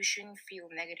how you shouldn't feel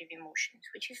negative emotions,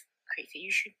 which is crazy.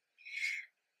 You should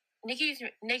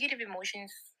negative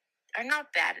emotions are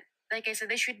not bad. Like I said,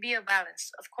 there should be a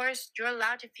balance. Of course, you're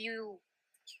allowed to feel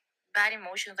bad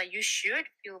emotions, like you should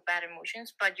feel bad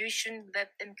emotions, but you shouldn't let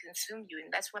them consume you.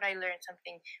 And that's what I learned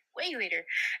something way later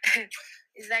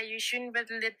is that you shouldn't let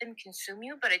them consume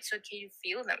you, but it's okay to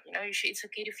feel them, you know. It's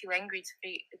okay to feel angry, it's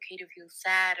okay to feel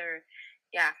sad, or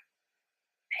yeah.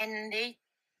 And they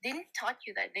didn't taught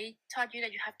you that. They taught you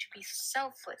that you have to be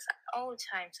selfless at all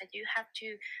times, that you have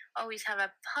to always have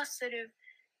a positive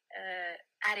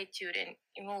attitude and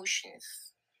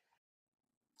emotions.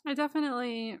 I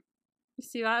definitely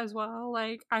see that as well.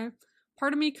 Like,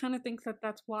 part of me kind of thinks that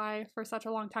that's why for such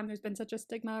a long time there's been such a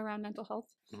stigma around mental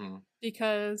health,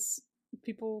 because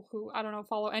people who, I don't know,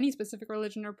 follow any specific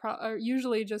religion are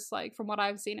usually just, like, from what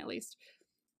I've seen at least,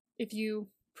 if you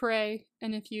pray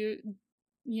and if you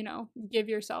give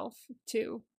yourself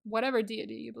to whatever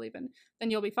deity you believe in,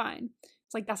 then you'll be fine.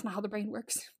 It's like, that's not how the brain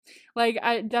works. Like,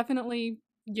 I definitely,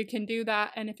 you can do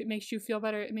that, and if it makes you feel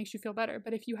better, it makes you feel better.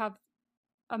 But if you have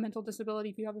a mental disability,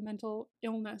 if you have a mental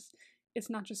illness, it's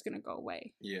not just going to go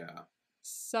away. Yeah.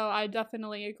 So I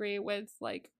definitely agree with,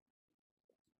 like,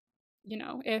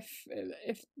 if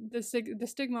the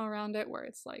stigma around it, where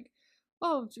it's like,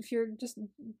 oh, if you're just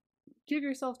give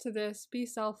yourself to this, be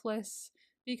selfless,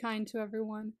 be kind to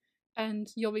everyone,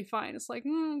 and you'll be fine. It's like,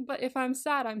 but if I'm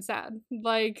sad, I'm sad.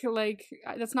 Like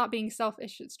that's not being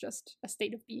selfish. It's just a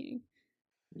state of being.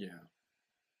 Yeah.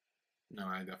 No,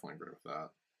 I definitely agree with that.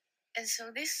 And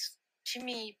so this, to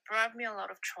me, brought me a lot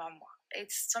of trauma.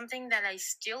 It's something that I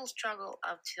still struggle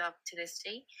up to this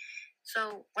day.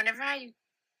 So whenever I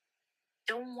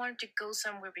don't want to go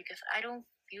somewhere because I don't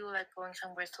feel like going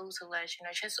somewhere socialized,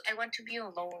 I want to be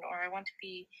alone, or I want to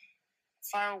be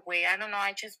far away. I don't know.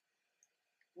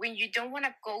 When you don't want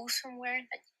to go somewhere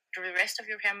that the rest of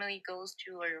your family goes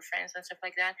to, or your friends and stuff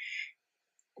like that,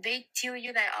 they tell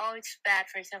you that, oh, it's bad.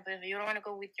 For example, if you don't want to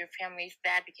go with your family, it's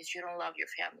bad because you don't love your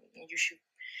family, and you should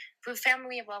put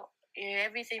family above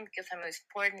everything because family is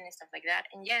important and stuff like that.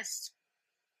 And yes,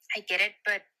 I get it,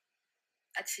 but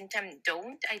at the same time,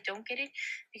 I don't get it,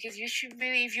 because you should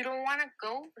really, if you don't want to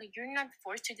go, like, you're not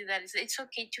forced to do that. It's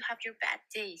okay to have your bad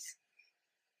days.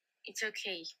 It's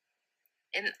okay.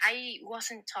 And I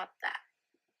wasn't taught that.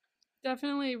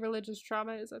 Definitely religious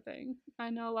trauma is a thing.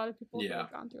 I know a lot of people who Yeah.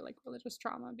 have gone through, like, religious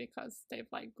trauma because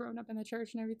they've, like, grown up in the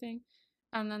church and everything,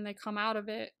 and then they come out of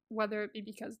it, whether it be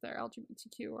because they're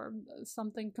LGBTQ or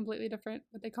something completely different,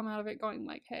 but they come out of it going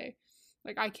like, hey,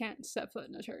 like, I can't set foot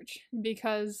in a church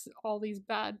because all these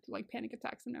bad, like, panic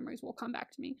attacks and memories will come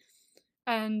back to me.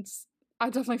 And I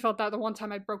definitely felt that the one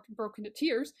time I broke into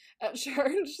tears at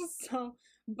church. So,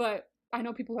 but I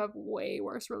know people who have way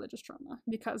worse religious trauma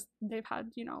because they've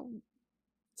had,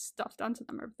 stuff done to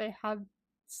them, or they have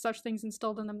such things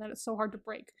instilled in them that it's so hard to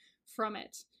break from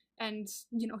it. And,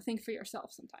 think for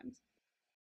yourself sometimes.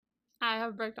 I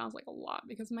have breakdowns, like, a lot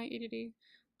because of my ADD.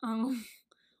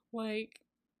 Like,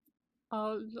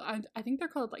 I think they're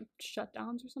called, like,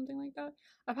 shutdowns or something like that.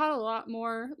 I've had a lot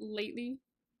more lately,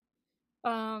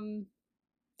 than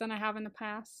I have in the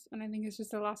past, and I think it's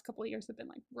just the last couple of years have been,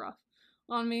 like, rough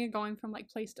on me, going from, like,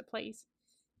 place to place.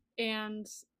 And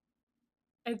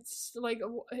it's like,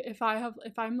 if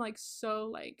I'm, like, so,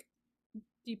 like,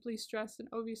 deeply stressed and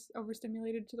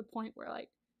overstimulated to the point where, like,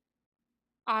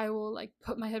 I will, like,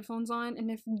 put my headphones on,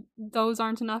 and if those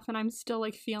aren't enough and I'm still,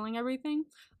 like, feeling everything,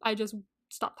 I just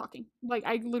stop talking. Like,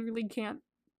 I literally can't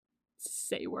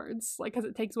say words, like, because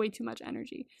it takes way too much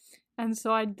energy. And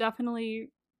so I definitely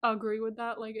agree with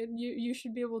that. Like, you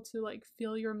should be able to, like,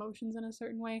 feel your emotions in a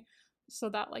certain way so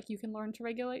that, like, you can learn to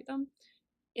regulate them.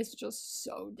 It's just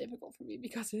so difficult for me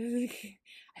because I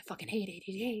fucking hate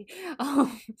ADD.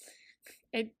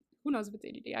 Who knows if it's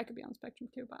ADD? I could be on the spectrum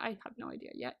too, but I have no idea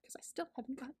yet because I still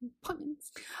haven't gotten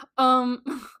puns.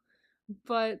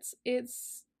 But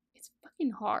it's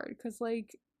fucking hard because,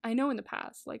 like, I know in the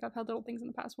past, like, I've had little things in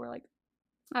the past where, like,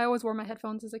 I always wore my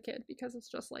headphones as a kid because it's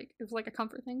just, like, it was like a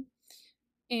comfort thing,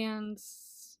 and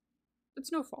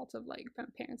it's no fault of, like,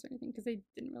 parents or anything because they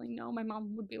didn't really know. My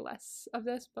mom would be less of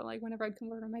this, but, like, whenever I'd come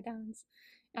over to my dad's,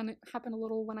 and it happened a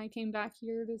little when I came back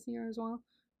here this year as well,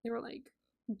 they were like,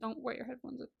 don't wear your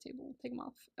headphones at the table, take them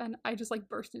off. And I just, like,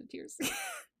 burst into tears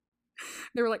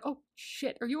They were like, "Oh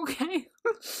shit, are you okay?"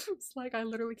 It's like I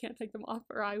literally can't take them off,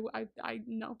 or I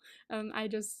no. I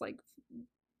just like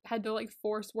had to like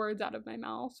force words out of my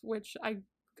mouth, which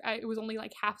it was only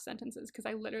like half sentences because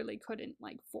I literally couldn't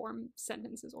like form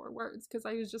sentences or words because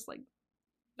I was just like,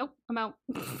 nope, I'm out.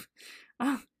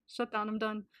 Shut down, I'm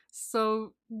done.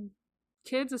 So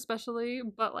kids especially,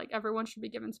 but like everyone should be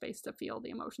given space to feel the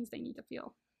emotions they need to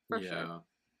feel. For sure.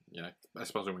 Yeah,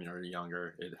 especially when you're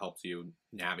younger, it helps you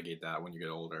navigate that when you get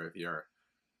older if you're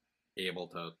able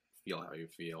to feel how you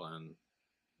feel and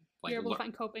like you're able to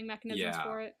find coping mechanisms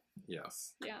for it.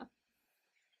 Yes. Yeah.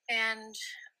 And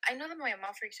I know that my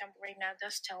mom, for example, right now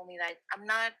does tell me that I'm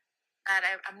not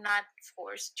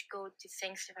forced to go to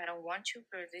things if I don't want to,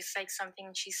 but it's like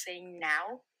something she's saying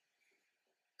now.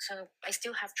 So I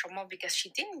still have trauma because she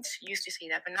didn't used to say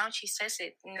that, but now she says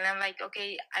it, and I'm like,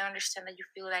 okay, I understand that you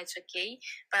feel that it's okay,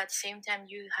 but at the same time,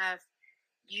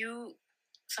 you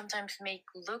sometimes make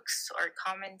looks or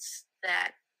comments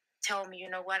that tell me, you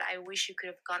know what, I wish you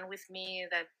could have gone with me.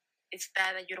 That it's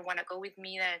bad that you don't want to go with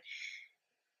me. That,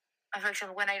 for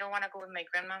example, when I don't want to go with my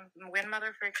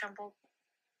grandmother, for example,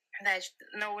 that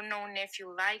no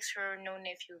nephew likes her, no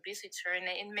nephew visits her, and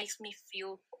it makes me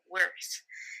feel worse.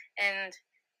 And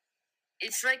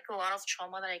it's like a lot of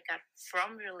trauma that I got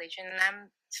from religion, and I'm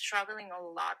struggling a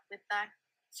lot with that.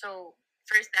 So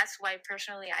first, that's why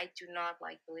personally I do not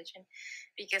like religion,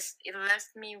 because it left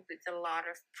me with a lot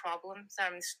of problems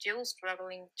that I'm still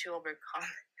struggling to overcome.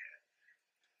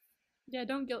 Yeah,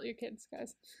 don't guilt your kids,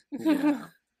 guys. Yeah.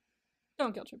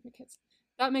 Don't guilt your kids.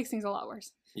 That makes things a lot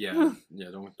worse. Yeah,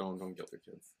 don't guilt your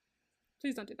kids.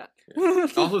 Please don't do that. Yeah.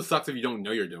 It also sucks if you don't know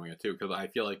you're doing it too, because I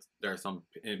feel like there are some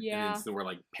instances where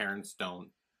like parents don't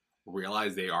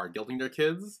realize they are guilting their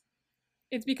kids.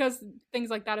 It's because things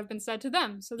like that have been said to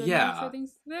them, so they're going to say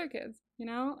things to their kids. You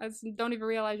know, don't even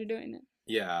realize you're doing it.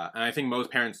 Yeah, and I think most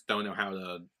parents don't know how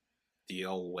to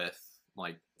deal with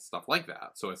like stuff like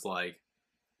that. So it's like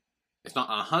it's not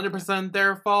 100%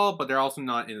 their fault, but they're also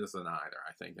not innocent either.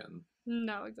 I think,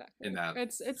 no, exactly. In that,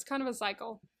 it's kind of a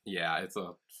cycle. Yeah, it's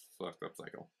a fucked up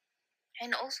cycle.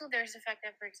 And also, there's the fact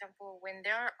that, for example, when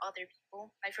there are other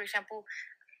people, like for example,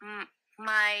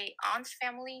 my aunt's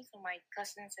family, so my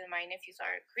cousins and my nephews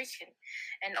are Christian,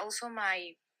 and also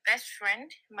my best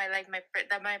friend, my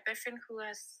best friend who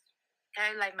has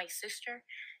kind of like my sister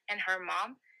and her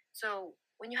mom. So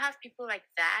when you have people like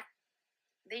that,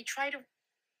 they try to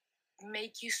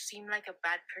make you seem like a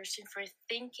bad person for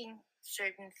thinking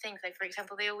certain things. Like for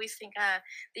example, they always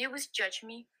judge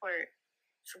me for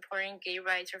supporting gay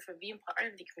rights or for being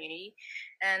part of the community,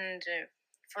 and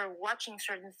for watching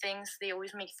certain things. They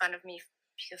always make fun of me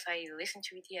because I listen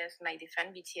to BTS and I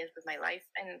defend BTS with my life,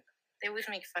 and they always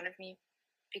make fun of me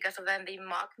because of that, and they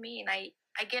mock me, and I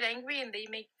get angry, and they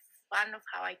make fun of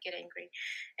how I get angry.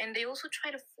 And they also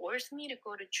try to force me to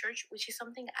go to church, which is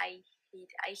something I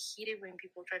hate. I hate it when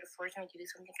people try to force me to do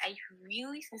something I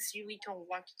really sincerely don't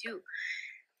want to do.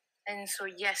 And so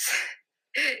yes,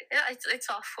 it's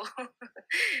awful.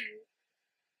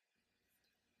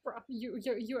 Bro,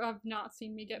 you have not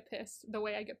seen me get pissed the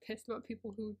way I get pissed about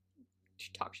people who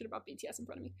talk shit about BTS in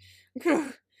front of me.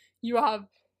 You have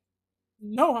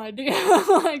no idea.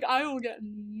 Like, I will get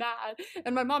mad.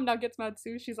 And my mom now gets mad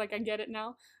too. She's like, I get it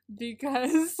now.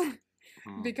 Because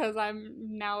I'm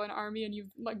now in army and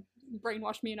you've like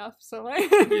brainwashed me enough. So like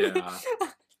yeah.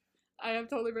 I have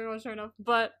totally brainwashed her enough.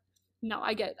 But no,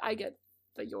 I get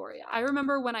the Euphoria. I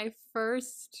remember when I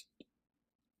first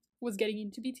was getting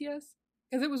into BTS,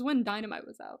 because it was when Dynamite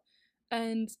was out,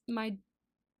 and my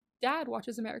dad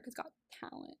watches America's Got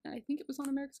Talent, and I think it was on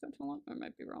America's Got Talent, I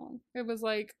might be wrong. It was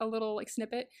like a little like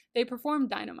snippet. They performed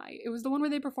Dynamite. It was the one where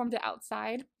they performed it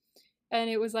outside, and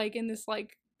it was like in this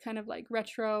like kind of like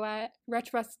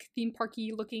retro-esque theme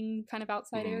parky looking kind of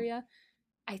outside area.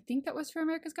 I think that was for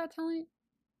America's Got Talent.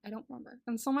 I don't remember.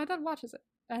 And so my dad watches it,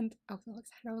 and I was so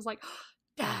excited. I was like,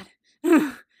 Dad,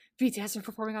 BTS are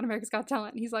performing on America's Got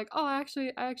Talent. And he's like, oh, I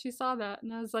actually saw that.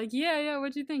 And I was like, yeah,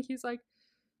 what'd you think? He's like,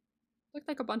 looked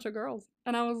like a bunch of girls.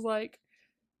 And I was like,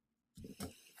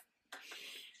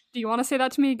 do you want to say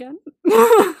that to me again?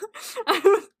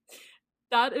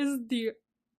 That is the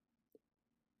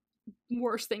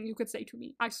worst thing you could say to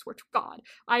me. I swear to God.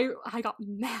 I got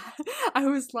mad. I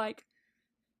was like,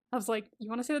 you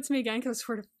want to say that to me again? Because I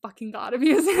swear to fucking God, if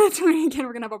you say that to me again,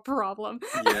 we're gonna have a problem.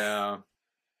 Yeah.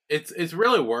 It's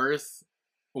really worse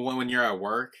when you're at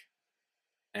work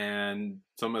and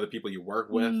some of the people you work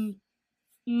with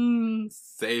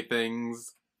say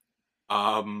things.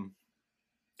 Because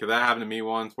that happened to me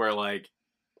once where like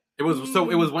it was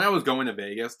when I was going to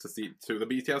Vegas to the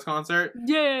BTS concert.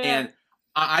 Yeah. And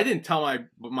I didn't tell my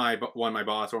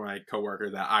boss or my coworker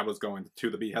that I was going to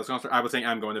the BTS concert. I was saying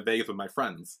I'm going to Vegas with my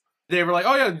friends. They were like,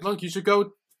 "Oh yeah, look, you should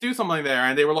go do something there,"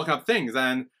 and they were looking up things.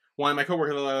 And one of my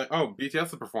coworkers was like, "Oh, BTS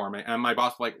is performing," and my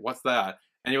boss was like, "What's that?"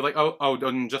 And he was like, "Oh,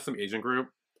 just some Asian group."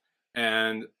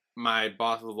 And my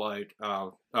boss was like,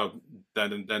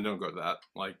 then don't go to that.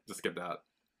 Like, just skip that."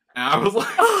 And I was like,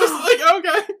 just like,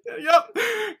 okay, yep,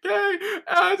 okay.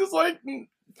 And I just like,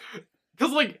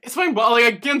 cause like it's my boss. Like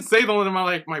I can't say them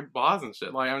to my boss and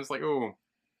shit. Like I'm just like, ooh.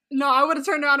 No, I would have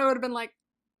turned around and would have been like,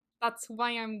 "That's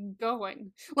why I'm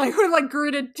going." Like with like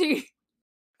gritted teeth.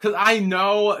 Cause I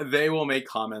know they will make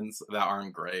comments that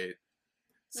aren't great.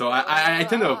 So I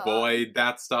tend to avoid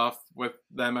that stuff with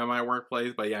them at my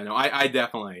workplace. But yeah, no, I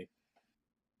definitely.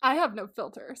 I have no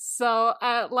filter, so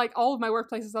at like all of my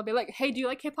workplaces, I'll be like, "Hey, do you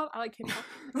like K-pop? I like K-pop."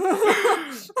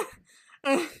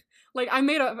 Like I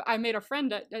made a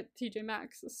friend at TJ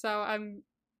Maxx, so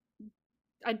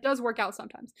it does work out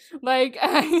sometimes. Like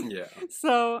Yeah.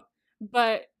 So,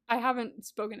 but I haven't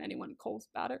spoken to anyone close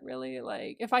about it really.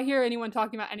 Like if I hear anyone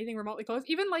talking about anything remotely close,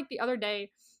 even like the other day,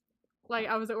 like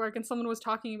I was at work and someone was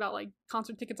talking about like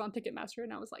concert tickets on Ticketmaster,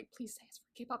 and I was like, "Please say it's for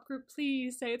a K-pop group.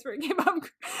 Please say it's for a K-pop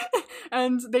group."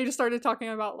 And they just started talking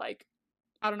about like,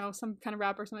 I don't know, some kind of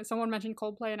rap or something. Someone mentioned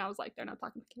Coldplay, and I was like, "They're not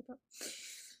talking about K-pop."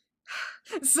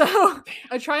 So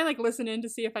I try and like listen in to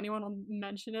see if anyone will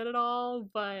mention it at all,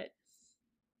 but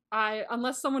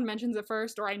unless someone mentions it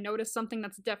first or I notice something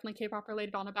that's definitely K-pop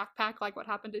related on a backpack, like what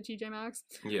happened to TJ Maxx,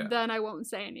 Yeah. then I won't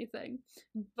say anything.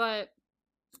 But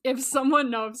if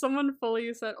someone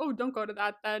fully said, "Oh, don't go to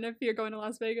that," then if you're going to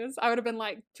Las Vegas, I would have been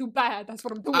like, "Too bad, that's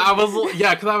what I'm doing."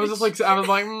 Because I was just like,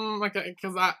 okay,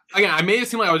 because I made it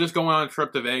seem like I was just going on a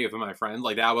trip to Vegas with my friends.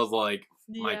 Like that was like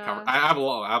my cover. I have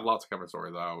lots of cover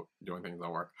stories about doing things at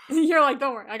work. You're like,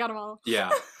 "Don't worry, I got them all." Yeah.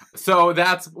 So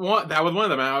that was one of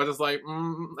them, and I was just like,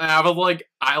 and I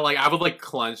was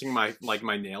clenching my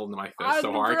nails into my fist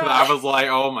so hard because I was like,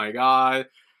 oh my god,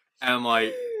 and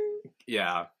like,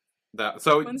 yeah.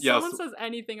 When someone says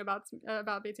anything about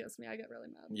BTS to me, I get really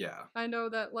mad. Yeah. I know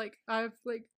that like I've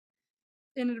like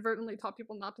inadvertently taught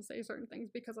people not to say certain things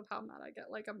because of how mad I get.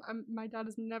 Like my dad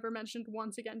has never mentioned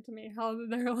once again to me how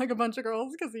they're like a bunch of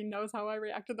girls because he knows how I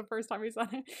reacted the first time he said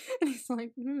it, and he's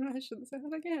like, "I shouldn't say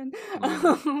that again."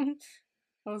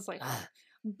 I was like,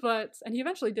 and he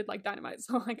eventually did like Dynamite,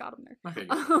 so I got him there. Okay.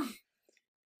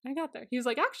 I got there. He was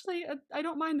like, "Actually, I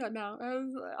don't mind that now.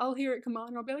 I'll hear it come on,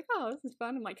 and I'll be like, oh, this is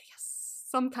fun." I'm like, "Yes,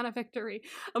 some kind of victory."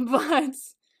 But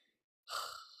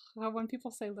when people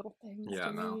say little things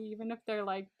to me, even if they're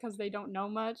like, because they don't know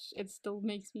much, it still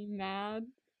makes me mad.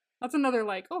 That's another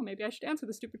like, oh, maybe I should answer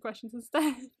the stupid questions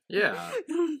instead. Yeah.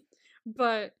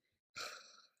 But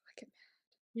I get mad.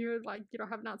 You're like, you don't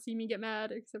have not seen me get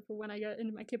mad except for when I get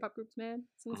into my K-pop groups, man.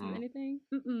 Someone says anything.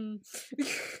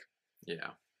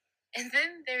 Yeah. And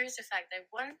then there is the fact that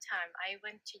one time I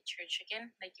went to church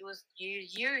again, like it was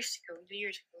years ago,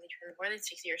 literally more than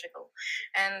 6 years ago.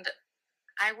 And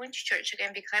I went to church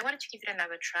again because I wanted to give it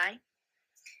another try.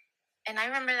 And I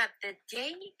remember that the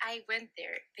day I went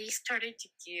there, they started to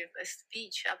give a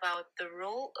speech about the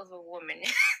role of a woman.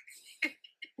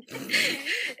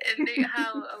 And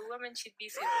how a woman should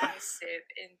be submissive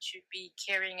and should be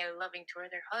caring and loving toward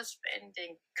her husband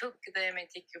and cook them and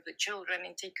take care of the children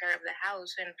and take care of the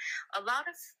house and a lot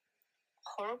of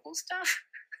horrible stuff.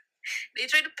 They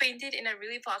tried to paint it in a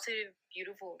really positive,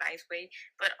 beautiful, nice way,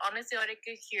 but honestly all I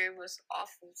could hear was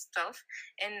awful stuff,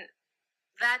 and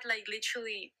that like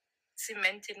literally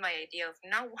cemented my idea of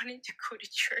not wanting to go to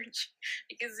church,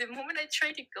 because the moment I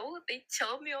try to go, they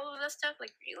tell me all of that stuff.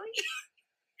 Like, really?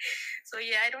 So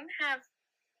yeah, I don't have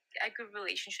a good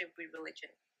relationship with religion.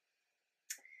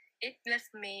 It left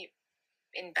me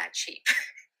in bad shape.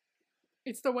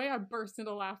 It's the way I burst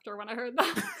into laughter when I heard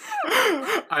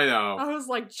that. I know. I was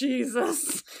like,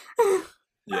 Jesus.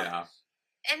 Yeah.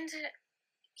 And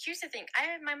here's the thing.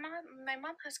 My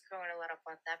mom has grown a lot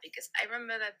about that, because I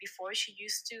remember that before she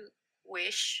used to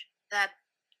wish that,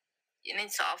 and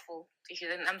it's awful to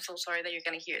hear, and I'm so sorry that you're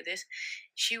gonna hear this.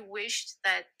 She wished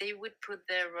that they would put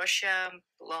the Russia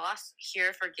laws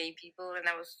here for gay people, and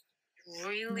I was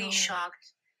really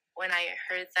shocked when I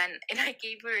heard that, and I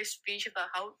gave her a speech about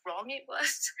how wrong it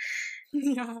was.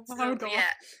 Yeah,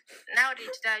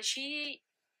 nowadays that she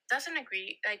doesn't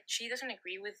agree,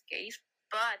 with gays,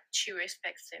 but she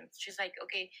respects them. She's like,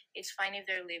 okay, it's fine if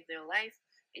they live their life,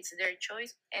 it's their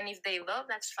choice, and if they love,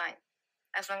 that's fine,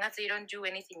 as long as they don't do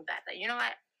anything bad.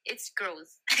 Like, it's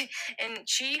growth. And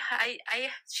she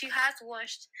has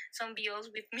watched some videos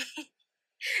with me.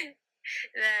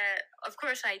 That, of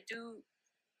course, I do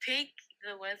pick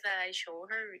the ones that I show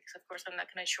her because, of course, I'm not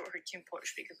gonna show her Kim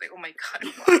Porsche because, like, oh my god,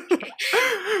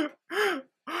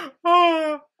 why?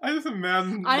 Oh, I just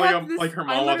imagine like her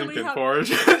mom watching Kim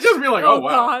Porsche, just be like, oh wow.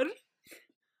 God.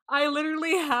 I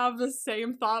literally have the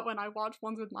same thought when I watch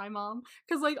ones with my mom.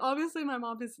 Because, like, obviously my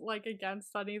mom is, like, against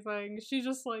anything. She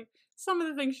just, like, some of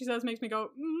the things she says makes me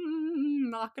go,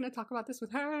 not gonna talk about this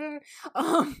with her.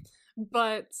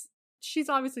 But she's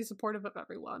obviously supportive of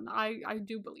everyone. I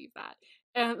do believe that.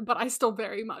 But I still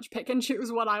very much pick and choose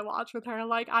what I watch with her.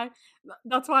 Like,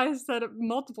 that's why I said it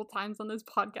multiple times on this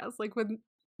podcast, like, with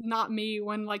not me,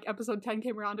 when like episode 10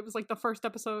 came around, it was like the first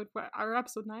episode, or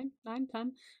episode 9,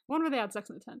 10, one where they had sex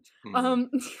in the tent.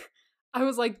 I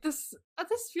was like, this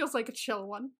feels like a chill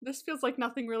one. This feels like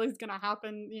nothing really is gonna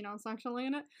happen, sexually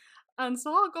in it. And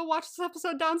so I'll go watch this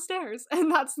episode downstairs,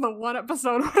 and that's the one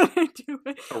episode where they do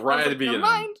it. Right at the beginning.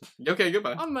 Mind. Okay,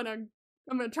 goodbye. I'm gonna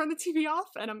turn the TV off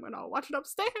and I'm gonna watch it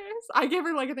upstairs. I gave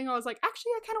her like a thing. I was like,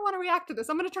 actually, I kind of want to react to this.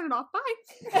 I'm gonna turn it off.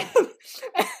 Bye.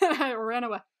 And I ran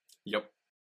away. Yep.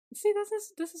 See,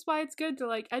 this is why it's good to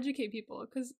like educate people,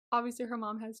 because obviously her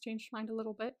mom has changed her mind a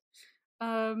little bit,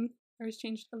 or has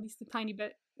changed at least a tiny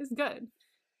bit. It's good.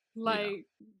 Like,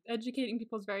 educating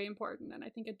people is very important, and I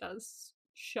think it does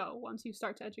show once you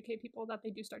start to educate people that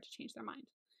they do start to change their mind.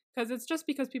 Because it's just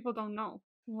because people don't know.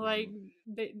 Like,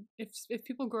 if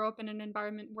people grow up in an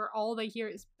environment where all they hear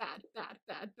is bad, bad,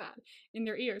 bad, bad in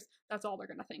their ears, that's all they're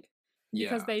gonna think,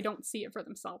 because they don't see it for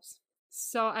themselves.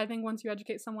 So I think once you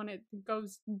educate someone, it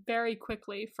goes very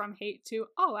quickly from hate to,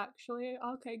 oh, actually,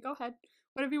 okay, go ahead.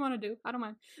 Whatever you want to do. I don't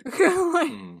mind.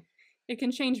 Like, it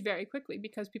can change very quickly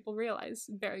because people realize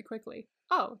very quickly,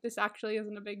 oh, this actually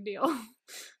isn't a big deal.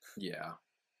 Yeah.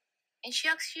 And she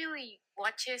actually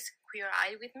watches Queer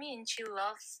Eye with me, and she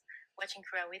loves watching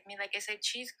Queer Eye with me. Like I said,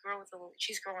 she's grown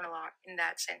a lot in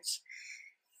that sense.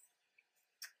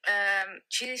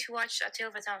 She watched A Tale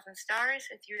of a Thousand Stars,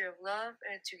 A Theory of Love,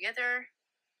 Together,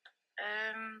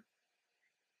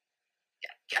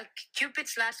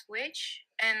 Cupid's Last Wish,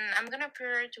 and I'm gonna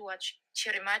prepare her to watch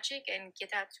Cherry Magic and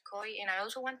Get Out to Koi, and I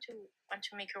also want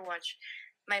to make her watch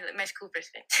my School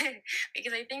President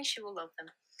because I think she will love them.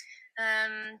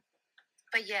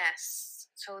 But yes,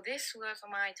 so this was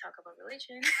my talk about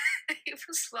religion. It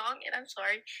was long, and I'm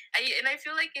sorry. I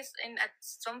feel like at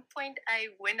some point I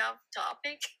went off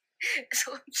topic,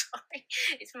 so I'm sorry.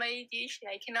 It's my ADHD.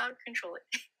 I cannot control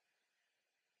it.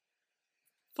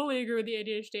 Fully agree with the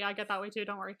ADHD. I get that way too.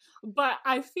 Don't worry. But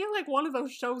I feel like one of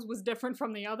those shows was different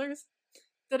from the others.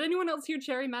 Did anyone else hear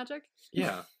Cherry Magic?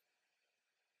 Yeah.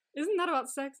 Isn't that about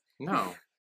sex? No.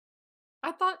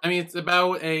 I mean, it's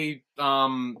about a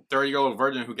 30-year-old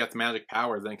virgin who gets magic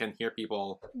powers and can hear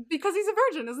people. Because he's a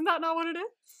virgin, isn't that not what it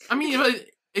is? I mean,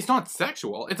 it's not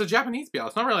sexual. It's a Japanese BL.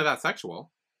 It's not really that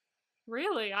sexual.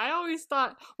 Really? I always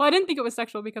thought... Well, I didn't think it was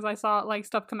sexual because I saw, like,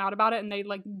 stuff come out about it and they,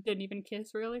 like, didn't even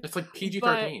kiss, really. It's like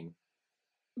PG-13.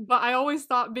 But I always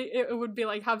thought it would be,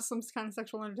 like, have some kind of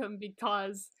sexual undertone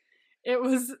because it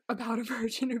was about a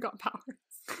virgin who got powers.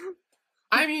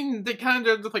 I mean, they kind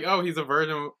of just like, oh, he's a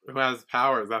virgin who has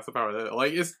powers. That's the power.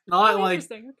 Like, it's not like...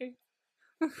 Interesting, okay.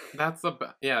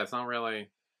 it's not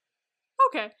really...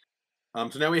 Okay.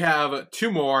 So now we have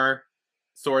two more,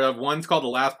 sort of. One's called The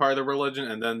Last Part of the Religion,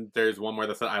 and then there's one where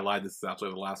they said, I lied, this is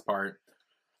actually the last part.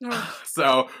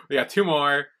 So, we got two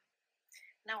more.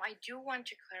 Now, I do want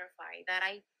to clarify that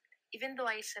even though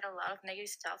I said a lot of negative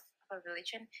stuff about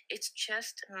religion, it's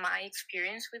just my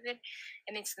experience with it,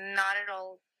 and it's not at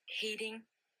all hating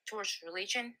towards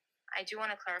religion. I do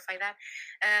want to clarify that,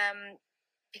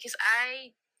 because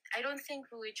I don't think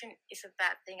religion is a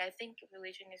bad thing. I think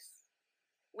religion is,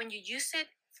 when you use it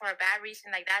for a bad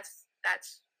reason, like that's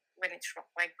when it's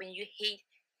wrong. Like when you hate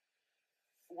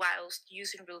whilst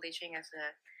using religion as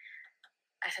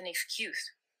an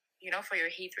excuse, for your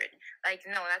hatred. Like,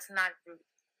 no, that's not.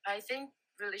 I think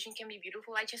religion can be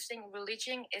beautiful. I just think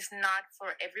religion is not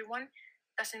for everyone.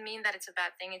 Doesn't mean that it's a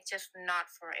bad thing. It's just not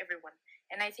for everyone.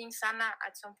 And I think Sana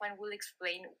at some point will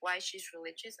explain why she's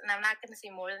religious. And I'm not going to say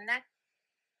more than that.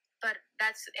 But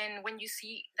and when you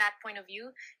see that point of view,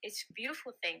 it's a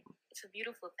beautiful thing. It's a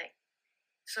beautiful thing.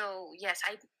 So yes,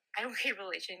 I don't hate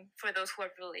religion. For those who are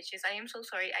religious, I am so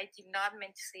sorry. I did not mean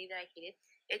to say that I hate it.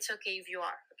 It's okay if you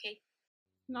are, okay?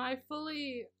 No,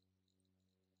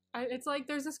 it's like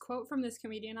there's this quote from this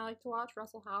comedian I like to watch,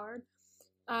 Russell Howard.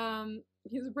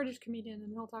 He's a British comedian,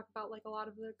 and he'll talk about like a lot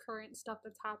of the current stuff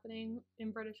that's happening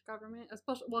in British government.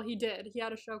 Especially, well, he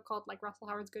had a show called like Russell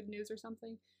Howard's Good News or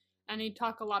something, and he'd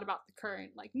talk a lot about the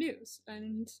current like news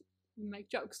and make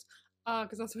jokes,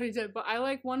 because that's what he did. But I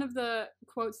like one of the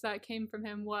quotes that came from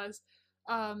him was,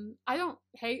 I don't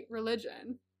hate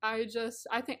religion. I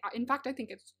think, in fact, I think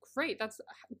it's great. That's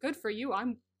good for you.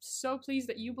 I'm so pleased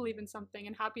that you believe in something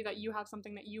and happy that you have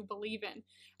something that you believe in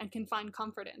and can find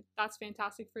comfort in. That's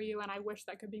fantastic for you, and I wish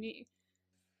that could be me.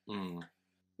 Mm.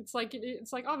 It's like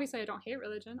obviously I don't hate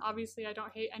religion. Obviously I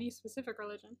don't hate any specific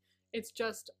religion. It's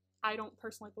just I don't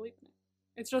personally believe in it.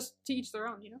 It's just to each their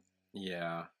own, you know?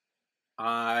 Yeah.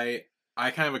 I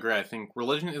kind of agree. I think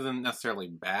religion isn't necessarily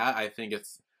bad. I think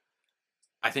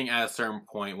at a certain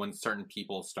point when certain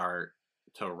people start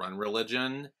to run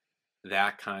religion,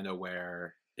 that kind of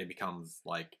where it becomes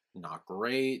like not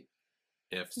great.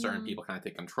 If certain people kind of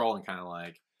take control and kind of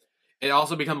like, it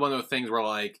also becomes one of those things where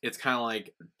like it's kind of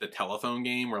like the telephone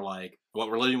game where like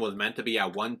what religion was meant to be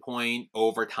at one point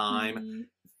over time,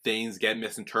 things get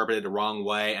misinterpreted the wrong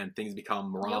way and things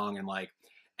become wrong and like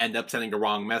end up sending the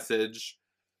wrong message.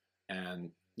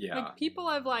 And yeah, like people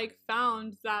have like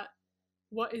found that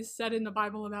what is said in the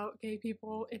Bible about gay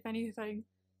people, if anything,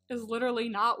 is literally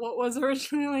not what was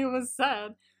originally was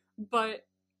said, but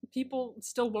people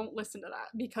still won't listen to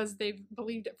that because they've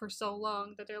believed it for so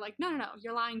long that they're like, no,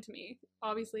 you're lying to me.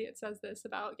 Obviously it says this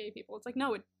about gay people. It's like,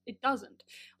 no, it doesn't.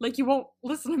 Like, you won't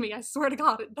listen to me. I swear to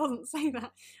God, it doesn't say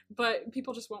that. But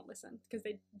people just won't listen because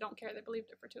they don't care. They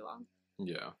believed it for too long.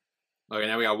 Yeah. Okay,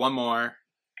 now we got one more.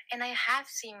 And I have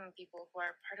seen people who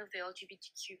are part of the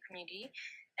LGBTQ community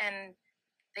and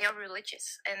they are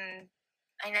religious. And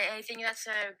I think that's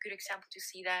a good example to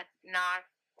see that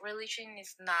religion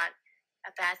is not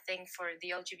a bad thing for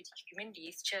the LGBTQ community.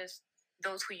 It's just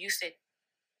those who use it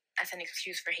as an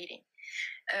excuse for hating.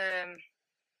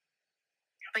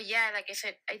 But yeah, like I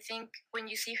said, I think when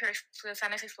you see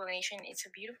Susanna's explanation, it's a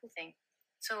beautiful thing.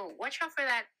 So watch out for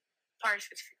that part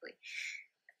specifically.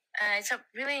 It's a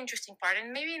really interesting part,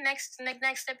 and maybe next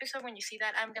episode when you see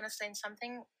that, I'm gonna send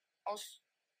something else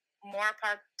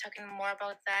talking more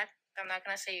about that. I'm not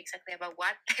gonna say exactly about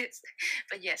what,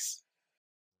 but yes.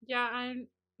 Yeah, I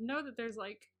know that there's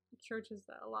like churches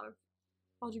that a lot of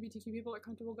LGBTQ people are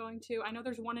comfortable going to. I know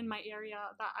there's one in my area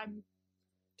that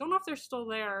don't know if they're still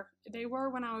there. They were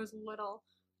when I was little,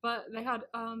 but they had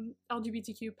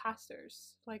LGBTQ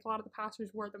pastors. Like a lot of the pastors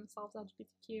were themselves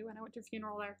LGBTQ, and I went to a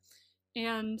funeral there.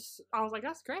 And I was like,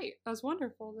 that's great. That's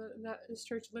wonderful that this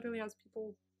church literally has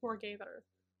people who are gay that are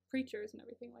preachers and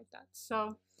everything like that.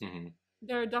 So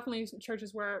there are definitely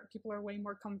churches where people are way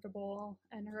more comfortable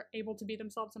and are able to be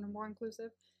themselves and are more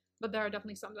inclusive. But there are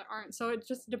definitely some that aren't. So it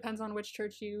just depends on which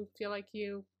church you feel like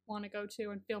you want to go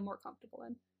to and feel more comfortable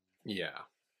in. Yeah.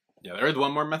 Yeah, there is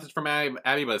one more message from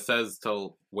Abby, but it says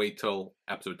wait till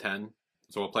episode 10.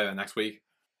 So we'll play that next week.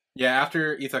 Yeah,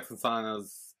 after Isak and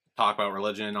Sana's talk about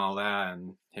religion and all that,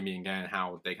 and him being gay and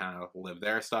how they kind of live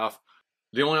their stuff.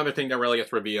 The only other thing that really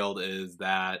gets revealed is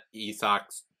that Isak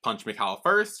punched Mikhail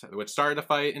first, which started a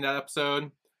fight in that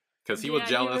episode, because he was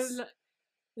jealous.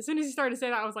 As soon as he started to say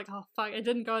that, I was like, oh, fuck, it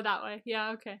didn't go that way.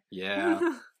 Yeah, okay. Yeah.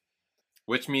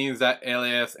 Which means that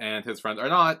Elias and his friends are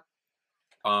not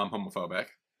homophobic,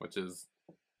 which is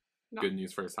good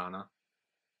news for Sana.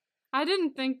 I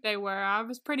didn't think they were. I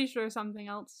was pretty sure something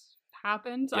else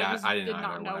happened. Yeah, I did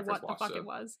not know what the fuck it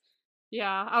was.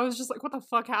 Yeah, I was just like, what the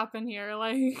fuck happened here?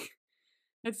 Like,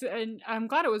 and I'm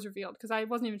glad it was revealed because I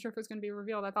wasn't even sure if it was going to be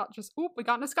revealed. I thought just, oop, we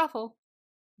got in a scuffle.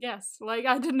 Yes, like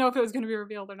I didn't know if it was going to be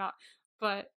revealed or not.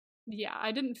 But yeah,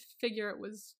 I didn't figure it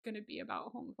was going to be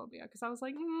about homophobia because I was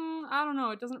like, I don't know.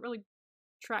 It doesn't really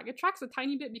track. It tracks a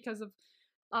tiny bit because of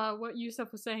what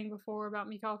Yusuf was saying before about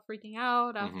Mikhail freaking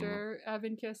out after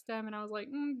Evan kissed him, and I was like,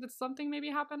 did something maybe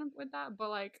happen with that? But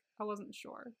like, I wasn't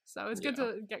sure. So it's good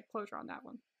to get closure on that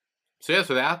one. So yeah,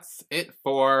 so that's it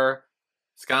for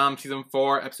Skam Season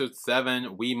 4, Episode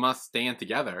 7, We Must Stand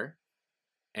Together.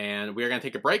 And we are going to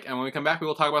take a break, and when we come back, we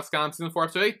will talk about Skam Season 4,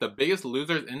 Episode 8, The Biggest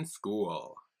Losers in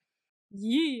School.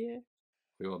 Yeah.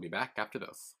 We will be back after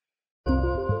this.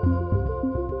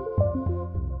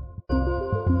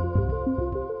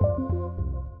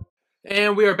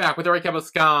 And we are back with a recap of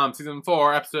Skam Season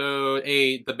 4, Episode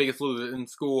 8, The Biggest Loser in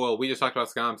School. We just talked about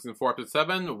Skam Season 4, Episode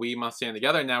 7, We Must Stand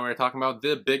Together. Now we're talking about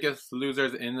the biggest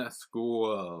losers in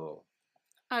school.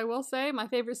 I will say my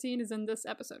favorite scene is in this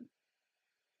episode.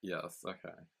 Yes,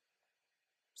 okay.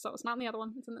 So it's not in the other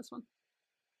one, it's in this one.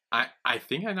 I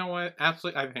think I know what,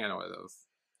 actually, I think I know what it is.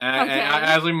 And okay.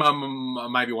 Actually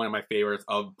might be one of my favorites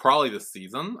of probably the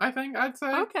season, I think, I'd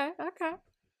say. Okay.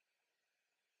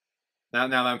 Now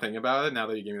that I'm thinking about it, now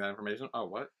that you gave me that information. Oh,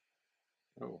 what?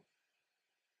 Oh.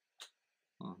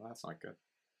 That's not good.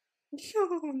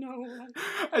 Oh, no.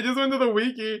 I just went to the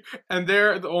wiki, and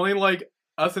they're only, like,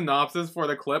 a synopsis for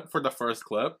the clip, for the first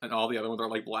clip, and all the other ones are,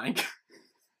 like, blank.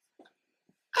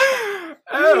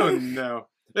 And Oh no.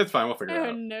 It's fine, we'll figure it Oh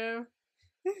out. no.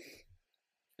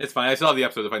 It's fine. I still have the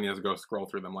episodes if I need to go scroll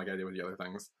through them like I did with the other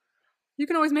things. You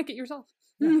can always make it yourself.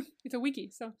 Yeah. It's a wiki,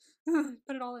 so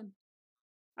put it all in.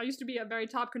 I used to be a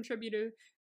top contributor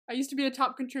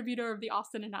of the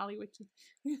Austin and Ally wiki.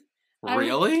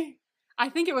 Really? I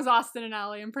think it was Austin and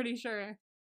Ally, I'm pretty sure.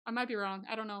 I might be wrong.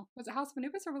 I don't know. Was it House of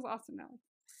Anubis or was it Austin and Ally?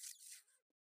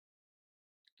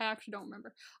 I actually don't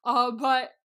remember. But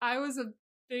I was a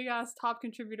big ass top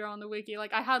contributor on the wiki.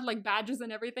 Like I had like badges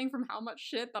and everything from how much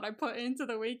shit that I put into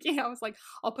the wiki. I was like,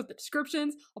 I'll put the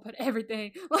descriptions, I'll put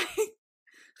everything. Like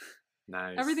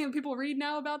Nice. everything that people read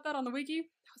now about that on the wiki,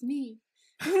 that was me.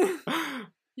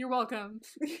 You're welcome.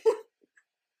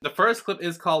 The first clip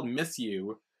is called Miss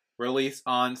You, released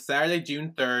on Saturday,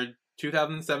 June 3rd,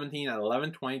 2017 at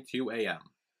 11:22 a.m.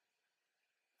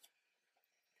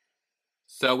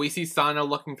 So we see Sana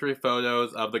looking through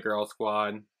photos of the girl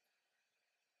squad.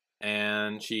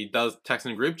 And she does text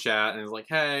in a group chat and is like,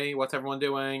 hey, what's everyone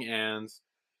doing? And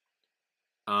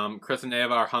Chris and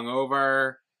Ava are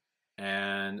hungover.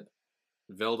 And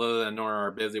Vilda and Nora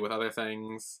are busy with other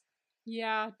things.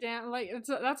 Yeah, damn. Like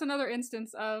that's another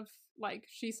instance of like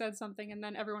she said something and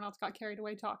then everyone else got carried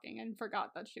away talking and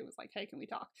forgot that she was like, hey, can we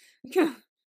talk?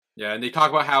 Yeah, and they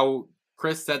talk about how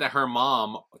Chris said that her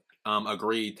mom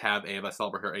agreed to have Ava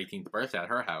celebrate her 18th birthday at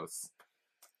her house.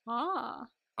 Ah.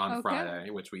 On Okay. Friday,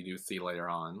 which we do see later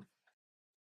on.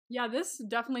 Yeah, this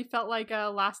definitely felt like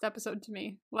a last episode to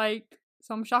me. Like,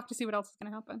 so I'm shocked to see what else is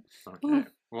going to happen. Okay.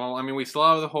 Well, I mean, we still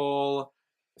have the whole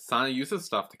Sana uses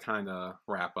stuff to kind of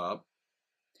wrap up.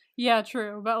 Yeah,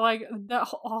 true. But like the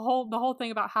whole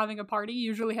thing about having a party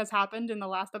usually has happened in the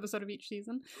last episode of each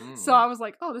season. So I was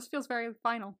like, oh, this feels very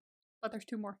final. But there's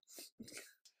 2 more.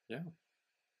 Yeah.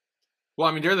 Well,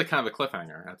 I mean, there's a kind of a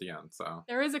cliffhanger at the end, so.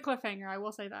 There is a cliffhanger, I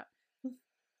will say that.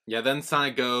 Yeah, then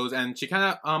Sana goes, and she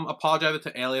kind of apologized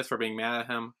to Alias for being mad at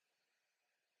him.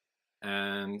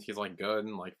 And he's like, good,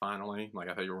 and like, finally. Like,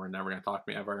 I thought you were never going to talk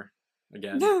to me ever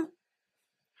again.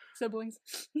 Siblings.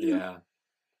 Yeah.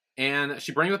 And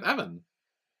she brings up Evan.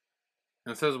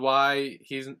 And says why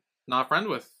he's not a friend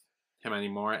with him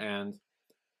anymore, and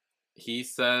he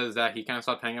says that he kind of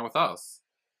stopped hanging out with us.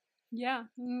 Yeah,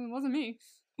 it wasn't me.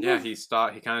 Yeah, he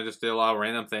kind of just did a lot of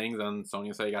random things, and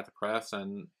Sonia said he got depressed,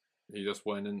 and he just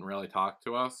wouldn't really talk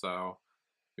to us, so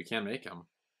we can't make him.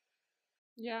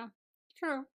 Yeah,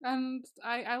 true. And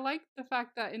I like the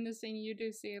fact that in this scene you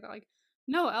do see that, like,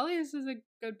 no, Elias is a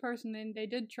good person, and they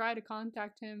did try to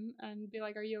contact him and be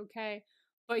like, are you okay?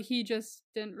 But he just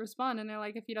didn't respond, and they're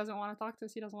like, if he doesn't want to talk to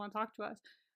us, he doesn't want to talk to us.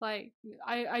 Like,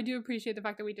 I do appreciate the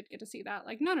fact that we did get to see that.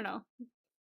 Like, no.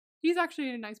 He's actually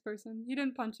a nice person. He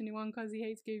didn't punch anyone because he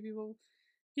hates gay people.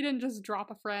 He didn't just drop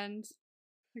a friend.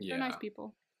 Like, they're nice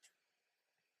people.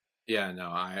 Yeah, no,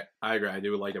 I agree. I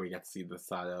do like that we get to see this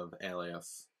side of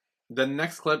Alias. The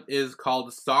next clip is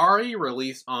called Sorry,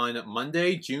 released on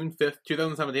Monday, June 5th,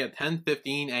 2017 at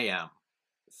 10:15 a.m.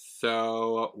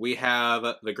 So we have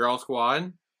the girl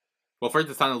squad. Well, first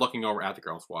it's Sana looking over at the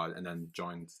girl squad and then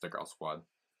joins the girl squad.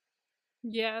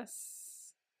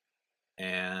 Yes.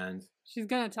 And she's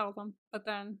gonna tell them, but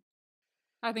then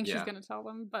I think she's gonna tell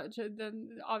them, but then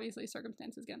obviously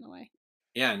circumstances get in the way.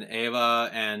 Yeah, and Ava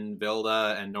and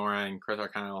Vilda and Nora and Chris are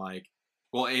kind of like,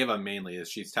 well, Ava mainly is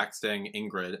she's texting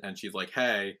Ingrid and she's like,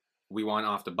 hey, we want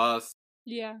off the bus.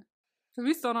 Yeah. Because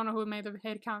we still don't know who made the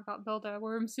hit account about Vilda.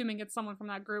 We're assuming it's someone from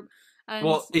that group. And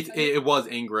well, it was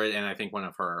Ingrid and I think one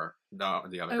of her, the other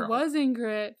girls. It was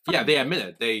Ingrid. Yeah, they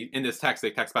admit it. In this text,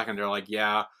 they text back and they're like,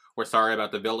 yeah, we're sorry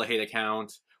about the Vilda hate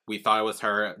account. We thought it was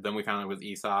her. Then we found it was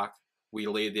Isak. We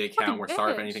deleted the account. We're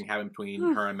sorry if anything happened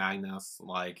between her and Magnus.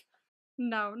 Like,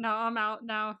 no, I'm out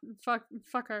now. Fuck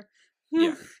her.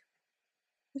 Yeah.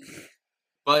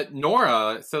 But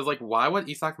Nora says, like, why would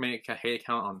Isak make a hate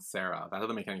account on Sarah? That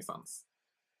doesn't make any sense.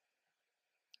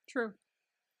 True.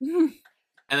 And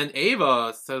then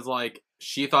Ava says, like,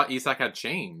 she thought Isak had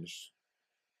changed.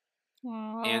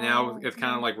 Oh, and now it's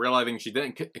kind of like realizing she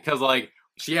didn't, because, like,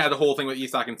 she had the whole thing with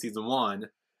Isak in season 1.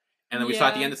 And then we saw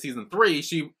at the end of season 3,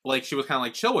 she was kind of,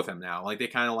 like, chill with him now. Like, they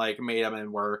kind of, like, made him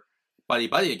and were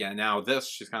buddy-buddy again. Now this,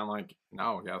 she's kind of like,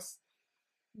 no, I guess.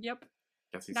 Yep.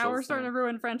 Guess now we're starting to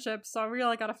ruin friendships, so I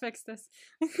really gotta fix this.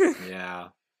 Yeah.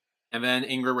 And then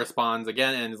Ingrid responds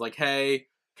again and is like, hey,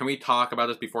 can we talk about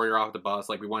this before you're off the bus?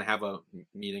 Like, we want to have a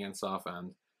meeting and stuff.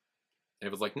 And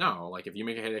it was like, no, like, if you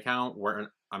make a hate account,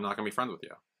 I'm not going to be friends with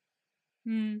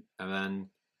you. Mm. And then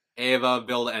Ava,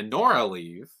 Vilda, and Nora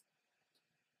leave.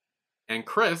 And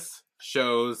Chris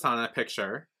shows Sana a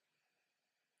picture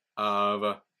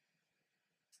of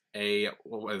a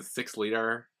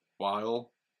 6-liter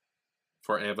bottle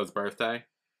for Ava's birthday.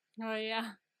 Oh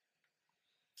yeah.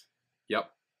 Yep.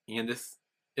 And this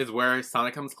is where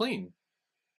Sonic comes clean.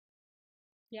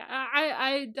 Yeah,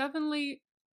 I definitely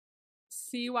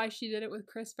see why she did it with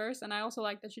Chris first, and I also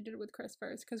like that she did it with Chris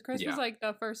first, because Chris was Yeah. like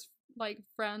the first like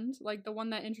friend, like the one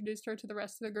that introduced her to the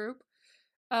rest of the group.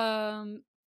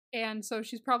 And so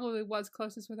she's probably was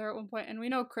closest with her at one point, and we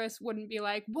know Chris wouldn't be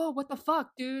like, "Whoa, what the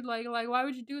fuck, dude? Like why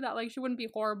would you do that?" Like she wouldn't be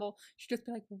horrible. She'd just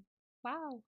be like,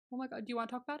 "Wow, oh my god, do you want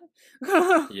to talk about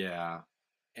it?" Yeah.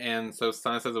 And so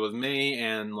Sana says it was me,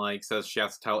 and like says she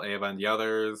has to tell Ava and the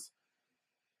others.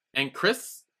 And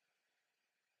Chris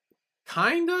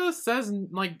kinda says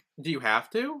like, "Do you have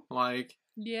to?" Like,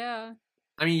 Yeah.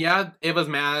 I mean, yeah, Ava's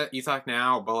mad at Isak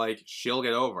now, but like she'll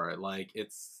get over it. Like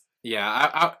it's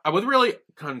yeah, I was really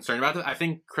concerned about this. I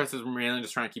think Chris is really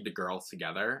just trying to keep the girls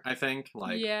together. I think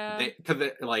like Yeah.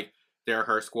 because like they're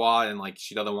her squad and like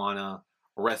she doesn't want to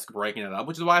risk breaking it up,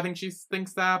 which is why I think she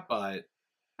thinks that. But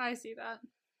I see that.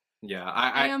 yeah,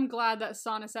 I am glad that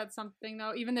Sana said something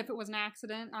though, even if it was an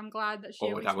accident. I'm glad that she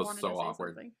at least that was wanted so to say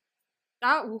awkward. something.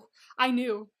 That I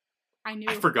knew.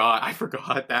 I forgot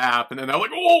that happened, and I'm like,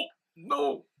 oh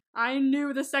no. I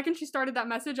knew the second she started that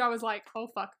message, I was like, oh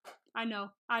fuck. I know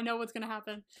what's gonna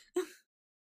happen.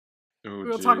 Oh,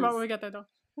 We'll talk about when we get there though.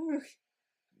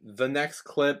 The next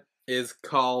clip is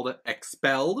called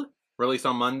Expelled, released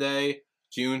on Monday,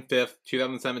 June 5th,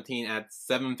 2017 at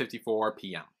 7:54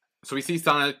 p.m. So we see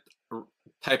Sonic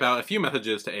type out a few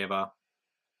messages to Ava,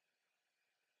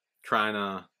 trying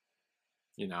to,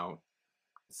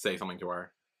 say something to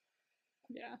her.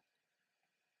 Yeah.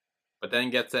 But then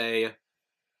gets a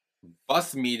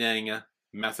bus meeting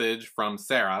message from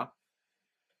Sarah,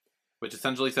 which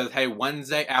essentially says, hey,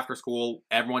 Wednesday after school,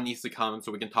 everyone needs to come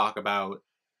so we can talk about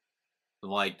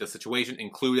like the situation,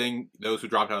 including those who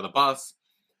dropped out of the bus.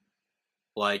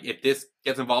 Like, if this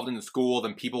gets involved in the school,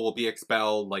 then people will be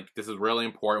expelled. Like, this is really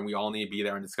important. We all need to be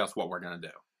there and discuss what we're gonna do.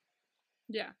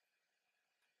 Yeah.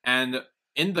 And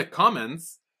in the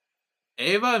comments,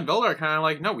 Ava and Vilda are kind of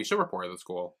like, no, we should report to the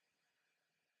school.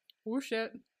 Oh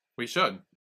shit. We should.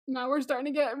 Now we're starting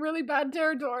to get really bad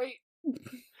territory.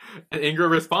 And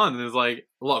Ingrid responds and is like,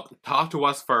 look, talk to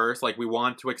us first. Like, we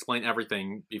want to explain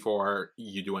everything before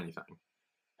you do anything.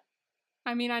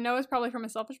 I mean, I know it's probably from a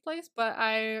selfish place, but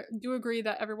I do agree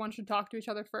that everyone should talk to each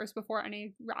other first before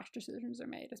any rash decisions are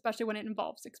made, especially when it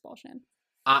involves expulsion.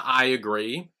 I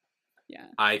agree. Yeah.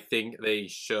 I think they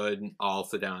should all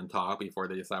sit down and talk before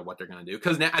they decide what they're going to do.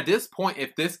 Because at this point,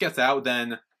 if this gets out,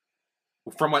 then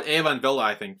from what Ava and Vilda,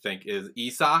 I think is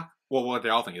Isak. Well, what they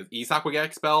all think is Isak will get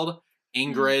expelled.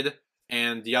 Ingrid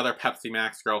and the other Pepsi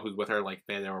Max girl who's with her, like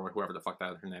Fede or whoever the fuck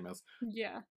that her name is,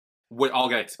 Yeah. would all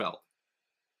get expelled.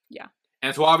 Yeah.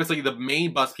 And so obviously the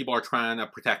main bus people are trying to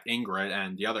protect Ingrid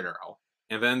and the other girl.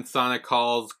 And then Sonic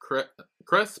calls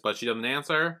Chris, but she doesn't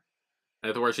answer. And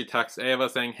that's where she texts Ava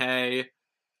saying, hey,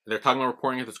 they're talking about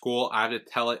reporting at the school. I have to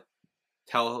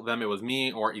tell them it was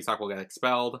me or Isak will get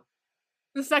expelled.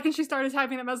 The second she started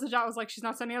typing that message out, I was like, she's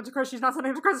not sending it to Chris, she's not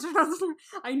sending it to Chris, she's not sending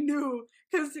it. I knew.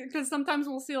 Because sometimes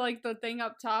we'll see, like, the thing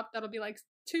up top that'll be, like,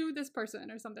 to this person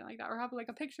or something like that, or have, like,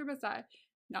 a picture beside.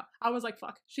 No, I was like,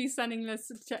 fuck, she's sending this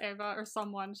to Ava or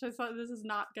someone. She's like, this is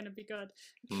not gonna be good.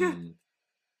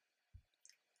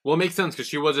 Well, it makes sense, because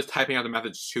she was just typing out the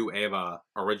message to Ava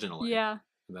originally. Yeah.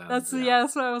 Then, that's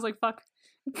why I was like, fuck.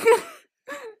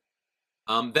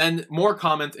 Then more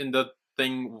comments in the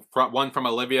thing, one from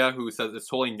Olivia, who says it's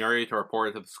totally nerdy to report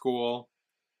it to the school.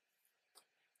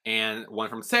 And one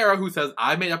from Sarah, who says,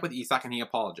 I made up with Isak and he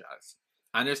apologized.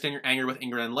 I understand you're angry with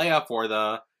Ingrid and Leia for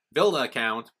the Vilda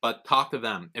account, but talk to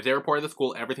them. If they report to the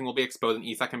school, everything will be exposed and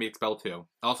Isak can be expelled too. It'll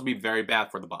also be very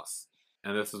bad for the bus.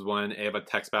 And this is when Ava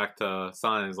texts back to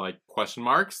Son and is like, question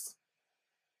marks?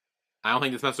 I don't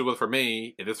think this message was for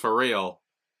me. It is for real.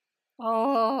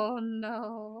 Oh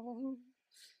no.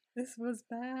 This was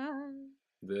bad.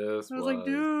 I was like,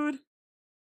 dude,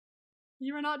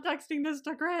 you were not texting this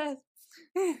to Chris.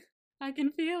 I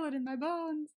can feel it in my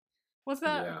bones. What's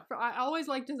that? Yeah. I always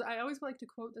like to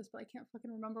quote this, but I can't fucking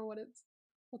remember what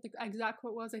the exact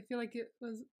quote was. I feel like it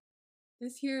was,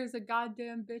 this here is a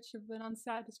goddamn bitch of an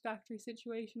unsatisfactory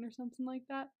situation or something like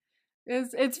that.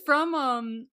 It's from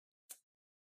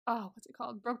what's it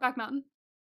called? Brokeback Mountain.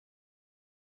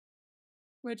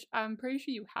 Which I'm pretty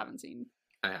sure you haven't seen.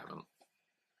 I haven't.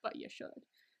 But you should.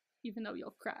 Even though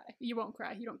you'll cry. You won't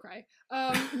cry. You don't cry.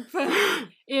 But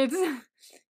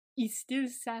it's still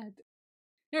sad.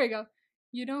 There you go.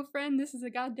 You know, friend, this is a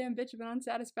goddamn bitch of an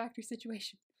unsatisfactory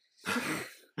situation.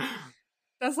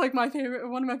 That's like one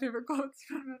of my favorite quotes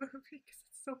from the movie because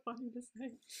it's so funny to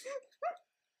say.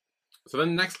 So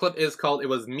then the next clip is called It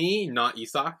Was Me, Not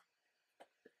Isak.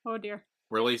 Oh dear.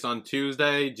 Released on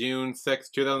Tuesday, June 6,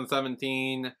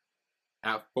 2017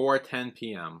 at 4:10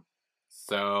 p.m.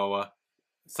 So,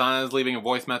 Sana's leaving a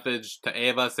voice message to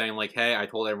Ava saying like, hey, I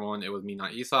told everyone it was me,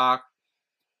 not Isak.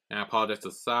 And I apologize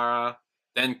to Sarah.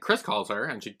 Then Chris calls her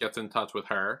and she gets in touch with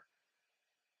her.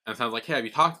 And sounds like, hey, have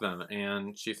you talked to them?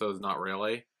 And she says, not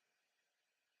really.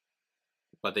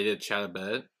 But they did chat a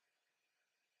bit.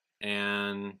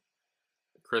 And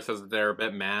Chris says they're a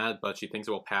bit mad, but she thinks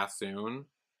it will pass soon.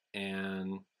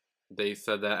 And they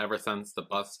said that ever since the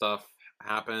bus stuff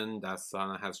happened, that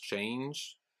Sana has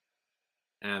changed.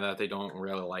 And that they don't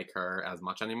really like her as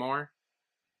much anymore.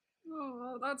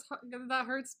 Oh, that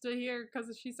hurts to hear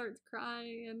because she starts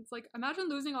crying. And it's like, imagine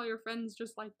losing all your friends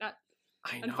just like that.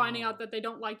 I know. And finding out that they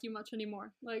don't like you much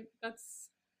anymore. Like, that's...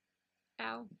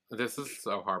 Ow. This is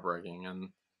so heartbreaking, and...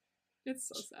 It's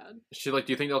so sad. She's like,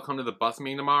 do you think they'll come to the bus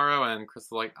meeting tomorrow? And Chris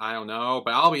is like, I don't know,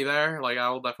 but I'll be there. Like, I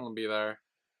will definitely be there.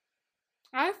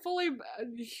 I fully...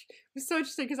 It was so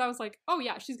interesting, because I was like, oh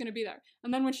yeah, she's gonna be there.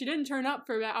 And then when she didn't turn up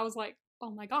for that, I was like, oh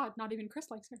my god, not even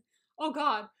Chris likes her. Oh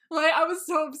god. Like, I was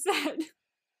so upset.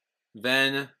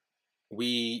 Then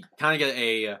we kind of get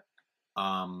a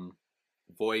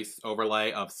voice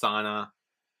overlay of Sana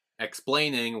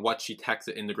explaining what she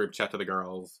texted in the group chat to the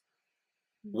girls,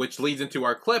 which leads into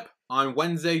our clip on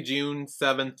Wednesday, June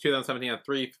 7th, 2017 at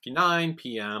 3:59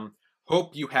 p.m.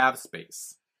 Hope you have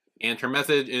space. And her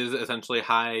message is essentially,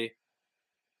 hi,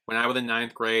 when I was in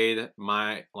 9th grade,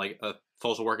 my, a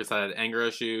social worker said I had anger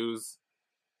issues,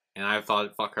 and I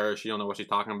thought, fuck her, she don't know what she's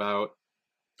talking about.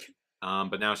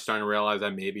 But now she's starting to realize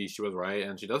that maybe she was right,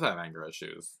 and she does have anger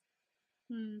issues.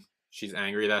 She's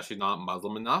angry that she's not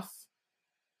Muslim enough,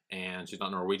 and she's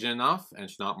not Norwegian enough, and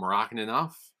she's not Moroccan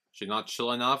enough, she's not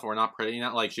chill enough, or not pretty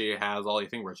enough. Like, she has all these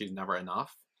things where she's never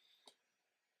enough.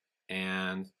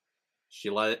 And she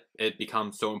let it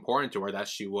become so important to her that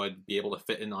she would be able to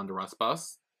fit in on the Rust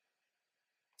bus,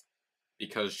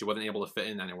 because she wasn't able to fit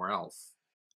in anywhere else.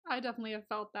 I definitely have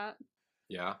felt that.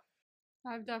 Yeah.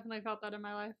 I've definitely felt that in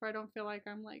my life, where I don't feel like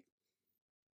I'm, like,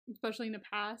 especially in the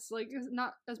past, like,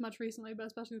 not as much recently, but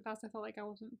especially in the past, I felt like I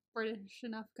wasn't British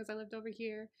enough because I lived over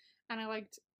here, and I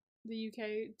liked the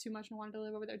UK too much and wanted to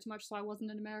live over there too much, so I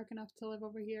wasn't an American enough to live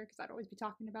over here, because I'd always be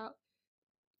talking about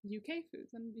UK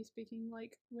foods and be speaking,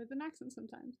 like, with an accent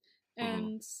sometimes.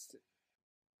 And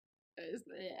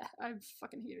yeah, I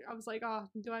fucking hate it. I was like, oh,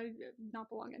 do I not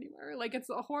belong anywhere? Like, it's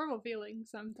a horrible feeling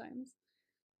sometimes.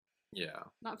 Yeah.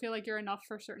 Not feel like you're enough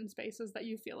for certain spaces that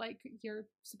you feel like you're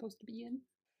supposed to be in.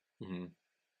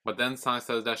 But then Sana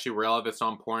says that she realized it's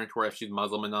not important to her if she's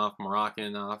Muslim enough, Moroccan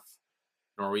enough,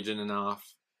 Norwegian enough.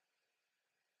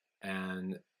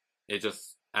 And it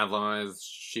just, as long as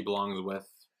she belongs with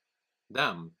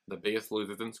them, the biggest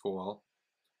losers in school.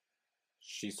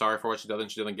 She's sorry for what she does,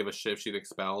 and she doesn't give a shit if she's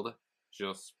expelled. She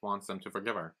just wants them to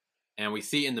forgive her. And we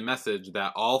see in the message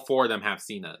that all 4 of them have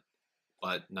seen it,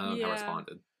 but none of them have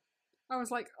responded. I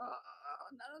was like, oh,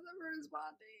 none of them are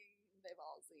responding. They've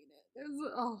all seen it. It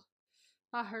was, oh,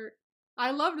 that hurt.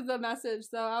 I loved the message,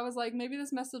 though. I was like, maybe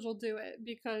this message will do it,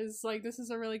 because, like, this is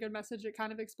a really good message. It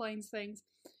kind of explains things.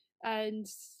 And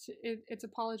it's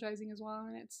apologizing as well,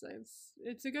 and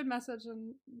it's a good message,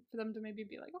 and for them to maybe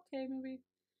be like, okay, maybe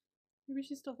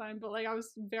she's still fine. But, like, I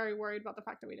was very worried about the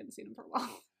fact that we didn't see them for a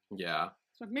while. Yeah.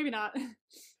 So maybe not.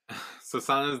 So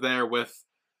Sana's there with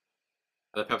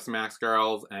the Pepsi Max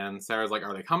girls, and Sarah's like,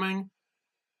 are they coming?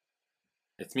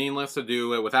 It's meaningless to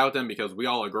do it without them because we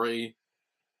all agree.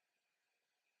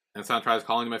 And Sana tries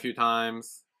calling them a few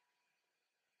times.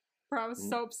 Bro, I was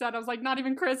so upset. I was like, not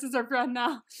even Chris is our friend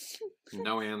now.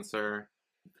 No answer.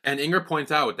 And Ingrid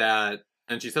points out that,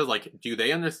 and she says, like, do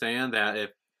they understand that if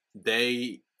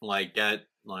they, like, get,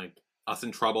 like, us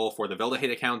in trouble for the Vilda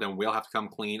hate account, then we'll have to come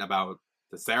clean about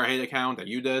the Sarah hate account that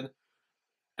you did?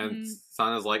 And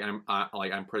Sana's like,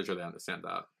 I'm pretty sure they understand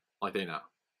that. Like, they know.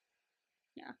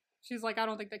 Yeah. She's like, I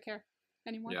don't think they care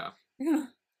anymore. Yeah. And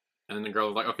then the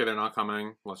girl's like, okay, they're not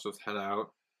coming. Let's just head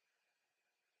out.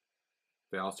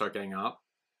 They all start getting up.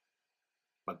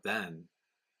 But then...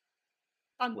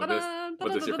 Was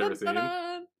this your favorite scene?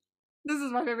 This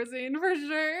is my favorite scene, for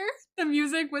sure. The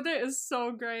music with it is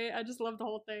so great. I just love the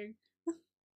whole thing.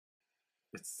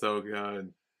 It's so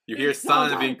good. You hear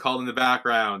Sana being called in the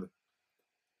background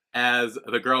as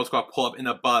the girls go pull up in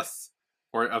a bus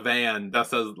or a van that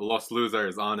says Los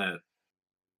Losers on it.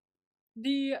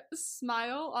 The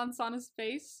smile on Sana's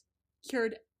face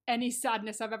cured any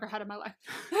sadness I've ever had in my life.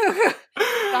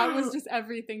 That was just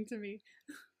everything to me.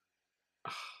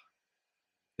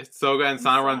 It's so good. And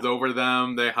Sana runs over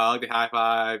them. They hug, they high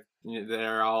five.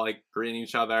 They're all like greeting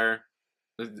each other.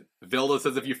 Vilda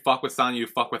says, if you fuck with Sana, you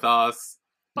fuck with us.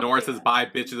 Fuck Nora yeah. says bye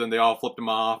bitches and they all flipped him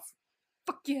off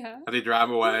Fuck yeah. as they drive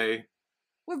away.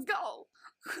 Let's go.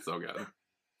 So good.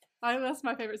 That's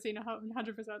my favorite scene,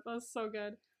 100%. That's so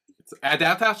good.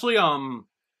 That's actually,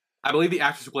 I believe the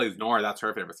actress who plays Nora, that's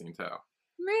her favorite scene too.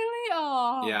 Really?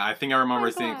 Oh. Yeah, I think I remember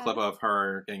I'm seeing a glad. clip of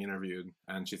her getting interviewed,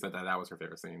 and she said that that was her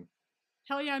favorite scene.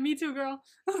 Hell yeah, me too, girl.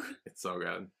 It's so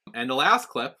good. And the last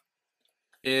clip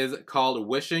is called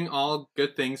Wishing All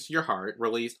Good Things to Your Heart,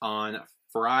 released on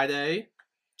Friday,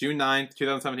 June 9th,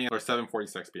 2017, or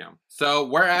 7:46 p.m. So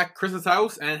we're at Chris's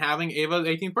house and having Ava's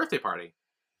 18th birthday party.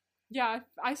 Yeah,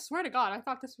 I swear to God, I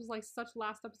thought this was like such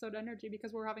last episode energy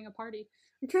because we're having a party.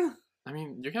 I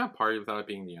mean, you can have a party without it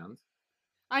being the end.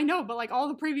 I know, but like all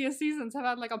the previous seasons have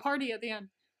had like a party at the end.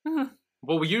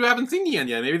 Well, you haven't seen the end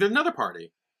yet. Maybe there's another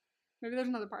party. Maybe there's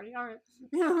another party. All right.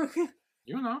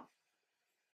 You don't know.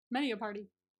 Many a party.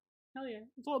 Hell yeah.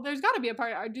 Well, there's got to be a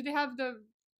party. Do they have the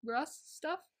Russ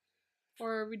stuff?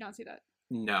 Or we not see that?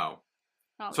 No.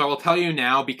 Oh. So I will tell you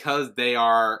now, because they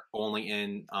are only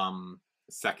in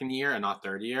second year and not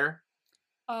third year.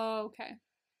 Oh, okay.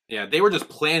 Yeah, they were just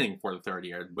planning for the third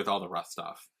year with all the Rust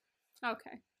stuff.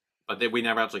 Okay. But we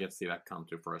never actually get to see that come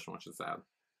to fruition, which is sad.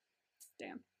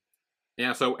 Damn.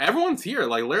 Yeah, so everyone's here.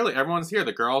 Like, literally everyone's here.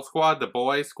 The girl squad, the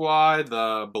boy squad,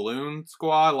 the balloon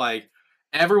squad. Like,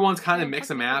 everyone's kind of Yeah, mix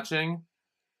and technically. matching.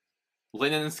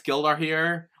 Lyndon and Skilled are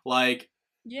here. Like,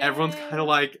 Yeah. everyone's kind of,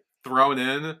 like, thrown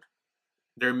in.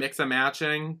 They're mix and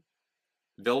matching.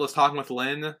 Vilda's talking with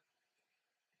Lynn.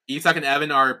 Isak and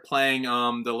Evan are playing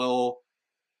the little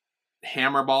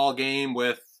hammer ball game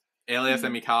with Elias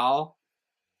and Mikal.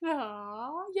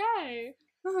 Aw, yay.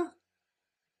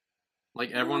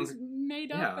 Like, everyone's...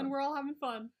 made up yeah. and we're all having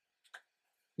fun.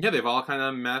 Yeah, they've all kind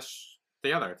of meshed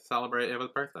together to celebrate Ava's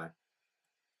birthday.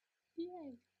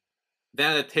 Yay.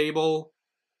 Then at a table,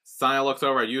 Saya looks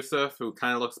over at Yusuf, who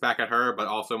kind of looks back at her, but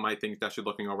also might think that she's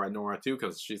looking over at Nora too,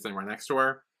 because she's sitting right next to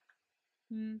her.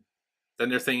 Mm. Then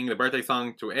they're singing the birthday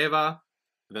song to Ava.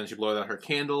 Then she blows out her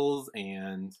candles,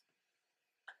 and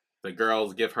the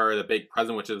girls give her the big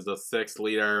present, which is the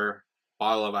 6-liter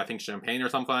bottle of, I think, champagne or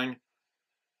something.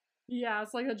 Yeah,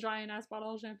 it's like a giant ass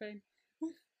bottle of champagne.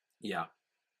 Yeah.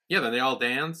 Yeah, then they all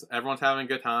dance. Everyone's having a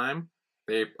good time.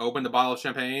 They open the bottle of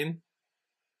champagne.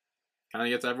 Kind of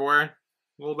gets everywhere a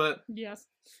little bit. Yes,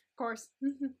 of course.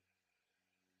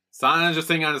 Sana's just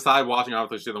sitting on the side watching.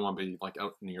 Obviously, she doesn't want to be like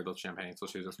out near the champagne, so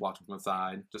she's just watching from the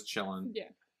side, just chilling, Yeah.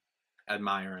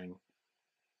 admiring.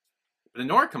 But then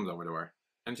Nora comes over to her,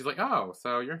 and she's like, "Oh,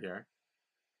 so you're here."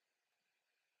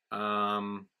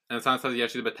 And Sana says, "Yeah,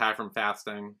 she's a bit tired from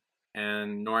fasting."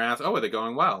 And Nora asks, "Oh, are they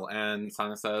going well?" And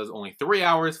Sana says, "Only 3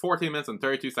 hours, 14 minutes, and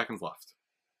 32 seconds left."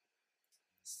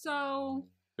 So,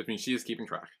 Which means she is keeping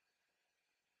track.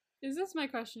 is this my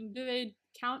question? Do they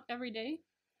count every day?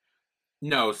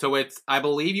 No, so it's, I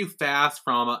believe you fast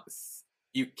from,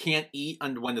 you can't eat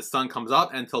when the sun comes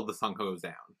up until the sun goes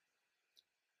down.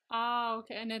 Oh,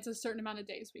 okay. And it's a certain amount of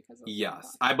days because of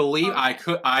Yes. I believe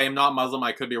Okay. I am not Muslim,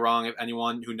 I could be wrong. If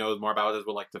anyone who knows more about this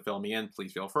would like to fill me in,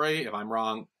 please feel free. If I'm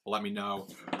wrong, let me know.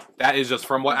 That is just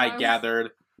from what I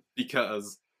gathered,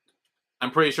 because I'm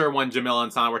pretty sure when Jamila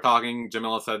and Sana were talking,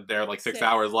 Jamila said there are like 6 6.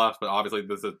 hours left, but obviously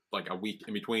this is like a week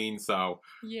in between, so.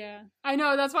 Yeah. I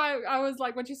know, that's why I was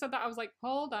like, when she said that, I was like,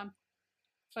 hold on.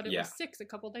 But it Yeah. was 6 a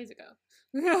couple days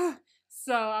ago.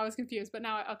 So I was confused, but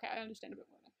now, I understand a bit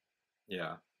more now.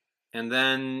 Yeah. And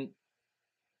then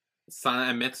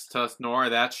Sana admits to Nora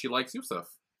that she likes Yusuf.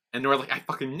 And Nora's like, I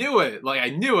fucking knew it! Like, I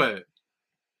knew it!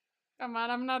 Come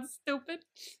on, I'm not stupid.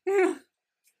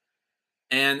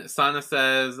 And Sana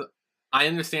says, I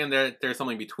understand that there's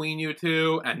something between you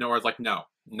two. And Nora's like, no,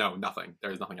 nothing.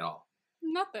 There's nothing at all.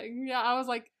 Nothing. Yeah, I was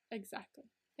like, exactly.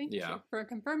 Thank Yeah. you for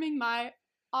confirming my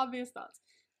obvious thoughts.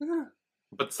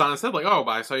 But Sana said, like, oh,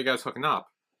 but I saw you guys hooking up.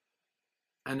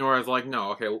 And Nora's like,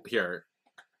 no, okay, here,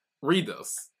 read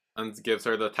this. And gives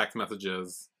her the text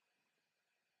messages.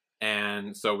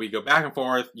 And so we go back and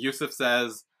forth. Yusuf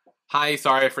says, hi,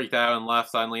 sorry I freaked out and left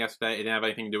suddenly yesterday. It didn't have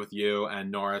anything to do with you.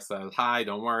 And Nora says, hi,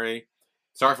 don't worry.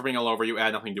 Sorry for being all over you. It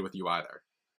had nothing to do with you either.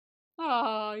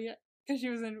 Oh, yeah. Because she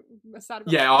was sad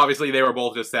about Yeah, that. obviously they were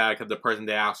both just sad because the person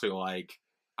they actually like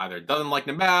either doesn't like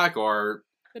them back or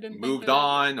They didn't think moved that-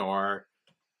 on, or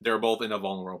they're both in a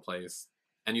vulnerable place.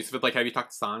 And Yusuf is like, have you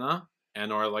talked to Sana? And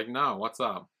Nora's like, no, what's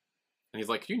up? And he's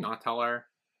like, could you not tell her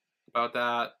about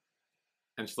that?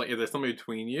 And she's like, is there something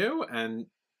between you? And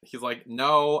he's like,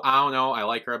 no, I don't know. I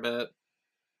like her a bit.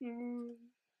 Mm.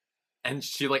 And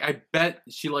she like, I bet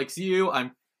she likes you.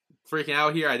 I'm freaking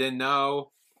out here. I didn't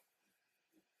know.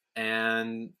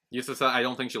 And Yusuf said, I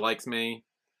don't think she likes me.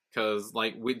 Because,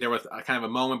 like, there was a kind of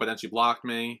a moment, but then she blocked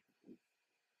me.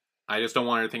 I just don't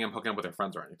want her to think I'm hooking up with her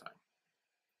friends or anything.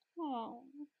 Oh.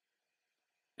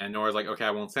 And Nora's like, okay,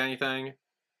 I won't say anything.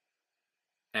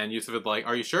 And Yusuf is like,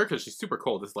 are you sure? Because she's super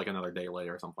cold. This is like another day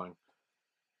later or something.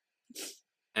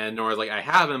 And Nora's like, I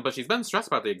haven't, but she's been stressed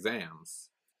about the exams.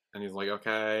 And he's like,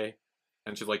 okay.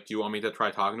 And she's like, do you want me to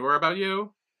try talking to her about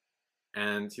you?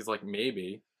 And he's like,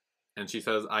 maybe. And she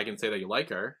says, I can say that you like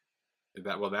her.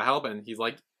 Will that help? And he's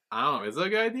like, I don't know, is it a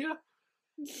good idea?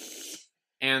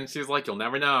 And she's like, you'll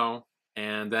never know.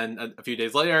 And then a few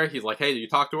days later, he's like, hey, did you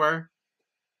talk to her?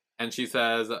 And she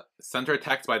says, sent her a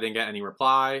text, but I didn't get any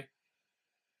reply.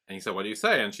 And he said, what do you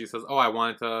say? And she says, oh, I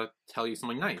wanted to tell you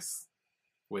something nice.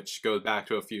 Which goes back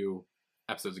to a few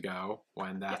episodes ago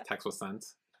when that text was sent.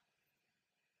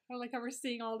 I like how we're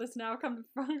seeing all this now come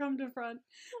to front.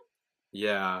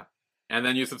 Yeah. And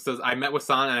then Yusuf says, I met with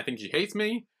Sana and I think she hates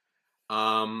me.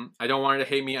 I don't want her to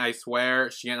hate me, I swear.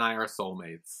 She and I are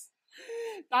soulmates.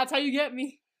 That's how you get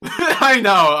me. I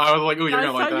know. I was like, ooh, you're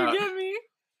gonna like that. That's how you get me.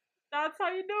 That's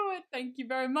how you do it. Thank you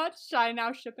very much. I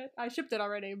now ship it. I shipped it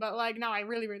already, but like, no, I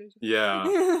really ship it.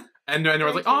 Yeah. And I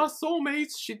was like, oh,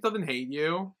 soulmates. She doesn't hate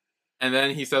you. And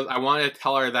then he says, I wanted to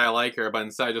tell her that I like her, but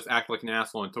instead I just act like an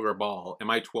asshole and took her ball. Am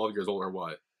I 12 years old or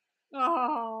what?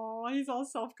 Oh, he's all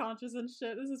self-conscious and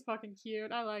shit. This is fucking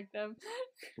cute. I like them.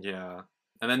 Yeah.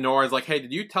 And then Nora's like, hey,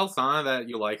 did you tell Sana that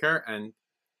you like her? And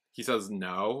he says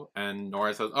no. And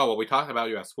Nora says, oh, well, we talked about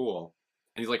you at school.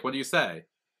 And he's like, what do you say?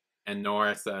 And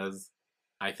Nora says,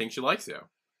 I think she likes you.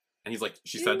 And he's like,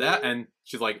 she said that? And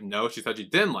she's like, no, she said she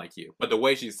didn't like you. But the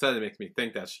way she said it makes me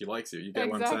think that she likes you. You get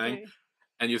what I'm saying?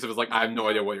 And Yusuf is like, I have no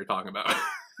idea what you're talking about.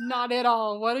 Not at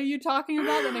all. What are you talking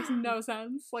about? That makes no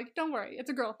sense. Like, don't worry.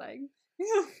 It's a girl thing.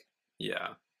 Yeah.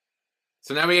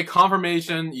 So now we get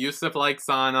confirmation. Yusuf likes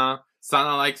Sana.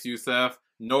 Sana likes Yusuf.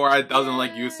 Nora doesn't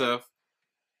like Yusuf.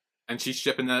 And she's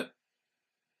shipping it.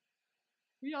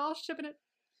 We all shipping it.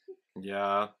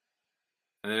 Yeah.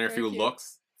 And then there are a few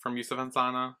looks from Yusuf and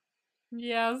Sana.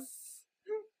 Yes.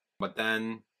 But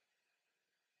then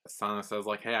Sana says,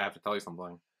 like, hey, I have to tell you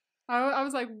something. I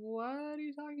was like, what are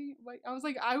you talking about? I was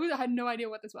like, I had no idea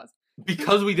what this was.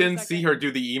 Because we didn't see her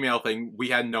do the email thing, we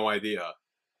had no idea.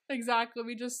 Exactly.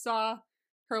 We just saw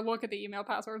her look at the email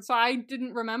password. So I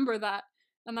didn't remember that.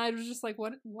 And I was just like,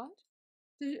 what?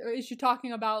 Is she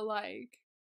talking about, like...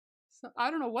 I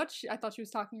don't know what I thought she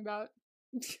was talking about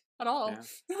at all.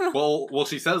 Yeah. well,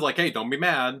 she says, like, hey, don't be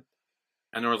mad.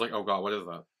 And Nora's like, oh god, what is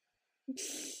that?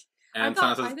 And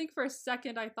Sana says, I think for a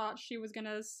second I thought she was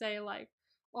gonna say, like,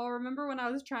 oh, remember when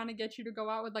I was trying to get you to go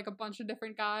out with, like, a bunch of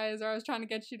different guys, or I was trying to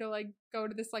get you to, like, go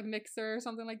to this, like, mixer or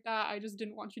something like that. I just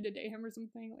didn't want you to date him or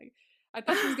something. Like, I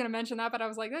thought she was gonna mention that, but I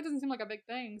was like, that doesn't seem like a big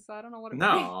thing, so I don't know what it would be.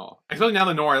 No. Especially now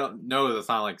that Nora knows that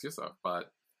Sana likes Yusuf,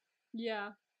 but...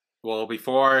 Yeah. Well,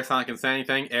 before Sana can say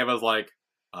anything, Ava's like,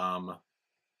 Nora.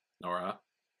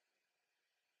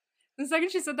 The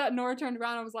second she said that, Nora turned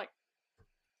around and was like,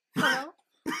 hello?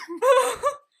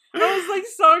 I was like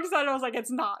so excited. I was like,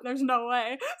 it's not. There's no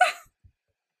way.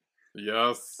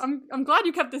 Yes. I'm glad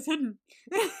you kept this hidden.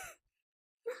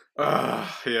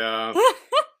 Yeah.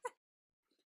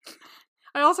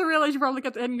 I also realized you probably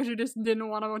kept it hidden because you just didn't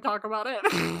want to talk about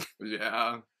it.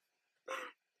 Yeah.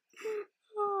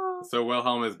 So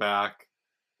Wilhelm is back.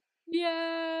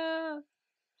 Yeah.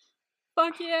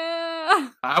 Fuck yeah.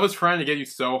 I was trying to get you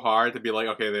so hard to be like,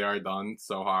 okay, they are done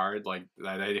so hard. Like,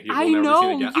 that he will I never know. see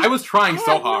it again. I was trying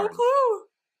so hard. I had no clue.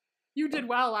 You did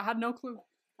well. I had no clue.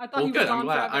 I thought he was good. gone I'm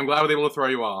glad. forever. I'm glad I was able to throw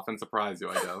you off and surprise you,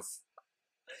 I guess.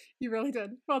 You really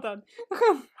did. Well done.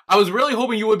 I was really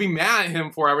hoping you would be mad at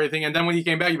him for everything, and then when he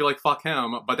came back, you'd be like, fuck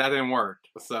him. But that didn't work.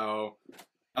 So,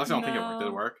 I don't think it worked. Did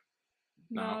it work?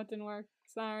 No, it didn't work.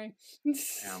 Sorry.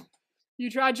 Damn. You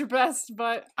tried your best,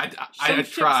 but I ships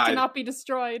tried. cannot be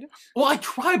destroyed. Well, I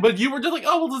tried, but you were just like,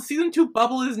 oh, well, the season 2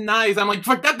 bubble is nice. I'm like,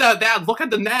 forget that. Look at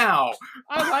the now.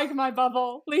 I like my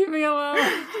bubble. Leave me alone.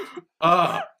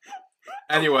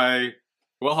 Anyway,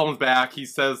 Wilhelm's back. He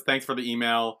says thanks for the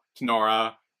email to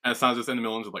Nora, and Sana's just in the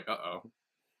middle and just like, uh-oh.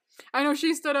 I know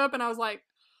she stood up, and I was like,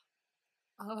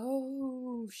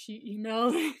 oh, she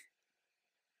emailed me.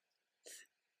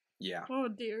 Yeah. Oh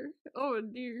dear.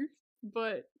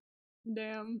 But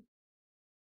damn.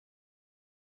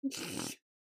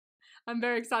 I'm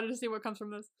very excited to see what comes from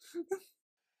this.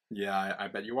 Yeah, I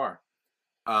bet you are.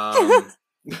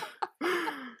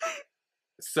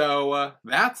 So,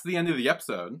 that's the end of the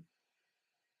episode.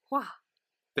 Wow.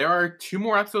 There are 2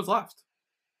 more episodes left.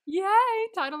 Yay!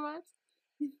 Title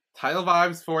vibes. Title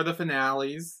vibes for the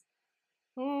finales.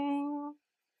 Oh.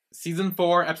 Season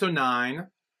 4, episode 9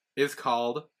 is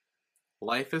called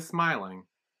Life is Smiling.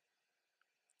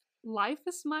 Life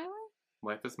is smiling?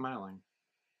 Life is Smiling.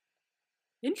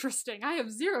 Interesting. I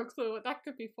have zero clue what that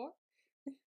could be for.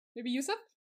 Maybe Yusuf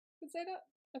could say that?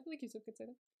 I feel like Yusuf could say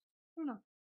that. I don't know.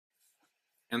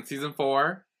 And season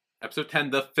 4, episode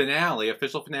 10, the finale,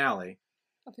 official finale,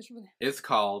 is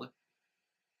called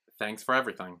Thanks for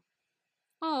Everything.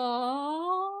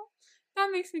 Aww. That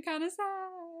makes me kind of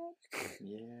sad.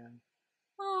 Yeah.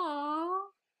 Aww.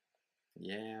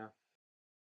 Yeah.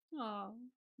 Aww.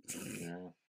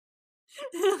 Yeah.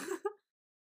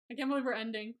 I can't believe we're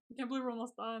ending. I can't believe we're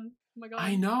almost done. Oh my god.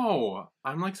 I know.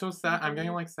 I'm like so sad. I'm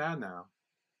getting like sad now.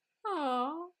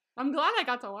 Aww. I'm glad I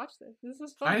got to watch this. This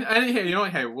is fun. Hey, you know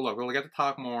what? Hey, look, we'll get to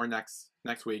talk more next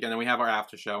week, and then we have our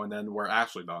after show, and then we're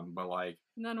actually done. But like,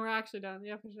 and then we're actually done.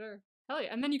 Yeah, for sure. Hell yeah!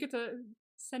 And then you get to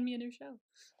send me a new show.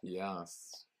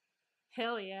 yes.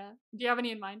 Hell yeah! Do you have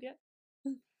any in mind yet?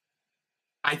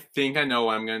 I think I know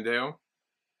what I'm gonna do.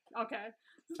 Okay.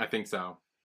 I think so.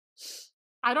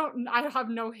 I have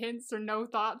no hints or no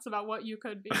thoughts about what you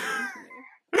could be doing to me.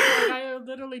 Like, I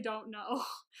literally don't know.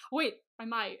 Wait, I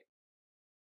might.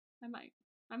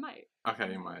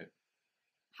 Okay, you might.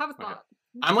 Have a thought.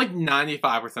 I'm like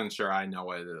 95% sure I know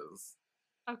what it is.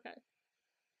 Okay.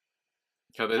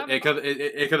 Because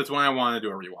it's one I want to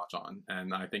do a rewatch on,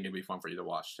 and I think it'd be fun for you to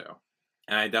watch too.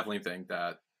 And I definitely think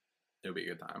that it would be a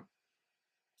good time.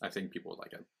 I think people would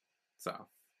like it. So.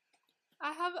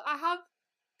 I have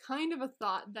kind of a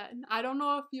thought then. I don't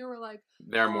know if you were like,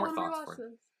 there are more thoughts for it.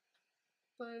 This.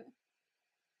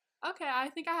 But okay, I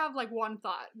think I have like one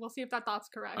thought. We'll see if that thought's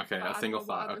correct. Okay, a single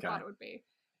thought. What other thought it would be.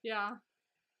 Yeah.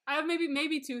 I have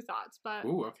maybe two thoughts, but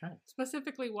ooh, okay.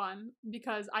 Specifically one,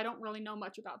 because I don't really know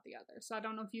much about the other. So I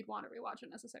don't know if you'd want to rewatch it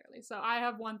necessarily. So I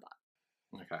have one thought.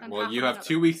 Okay. Well, you have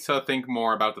 2 weeks to think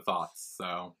more about the thoughts,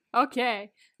 so.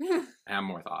 Okay. I have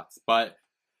more thoughts. But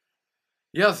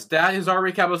yes, that is our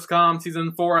recap of Skam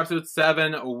Season 4, Episode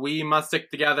 7, We Must Stick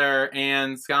Together,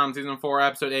 and Skam Season 4,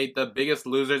 Episode 8, The Biggest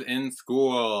Losers in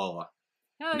School.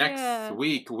 Hell Next yeah.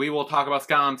 week, we will talk about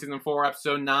Skam Season 4,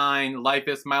 Episode 9, Life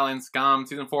is Smiling, Skam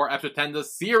Season 4, Episode 10, the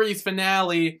series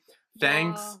finale.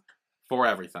 Thanks for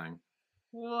everything.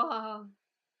 Wow.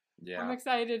 Yeah. I'm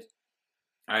excited.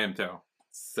 I am too.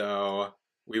 So,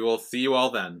 we will see you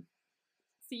all then.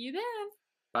 See you then.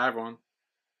 Bye, everyone.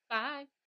 Bye.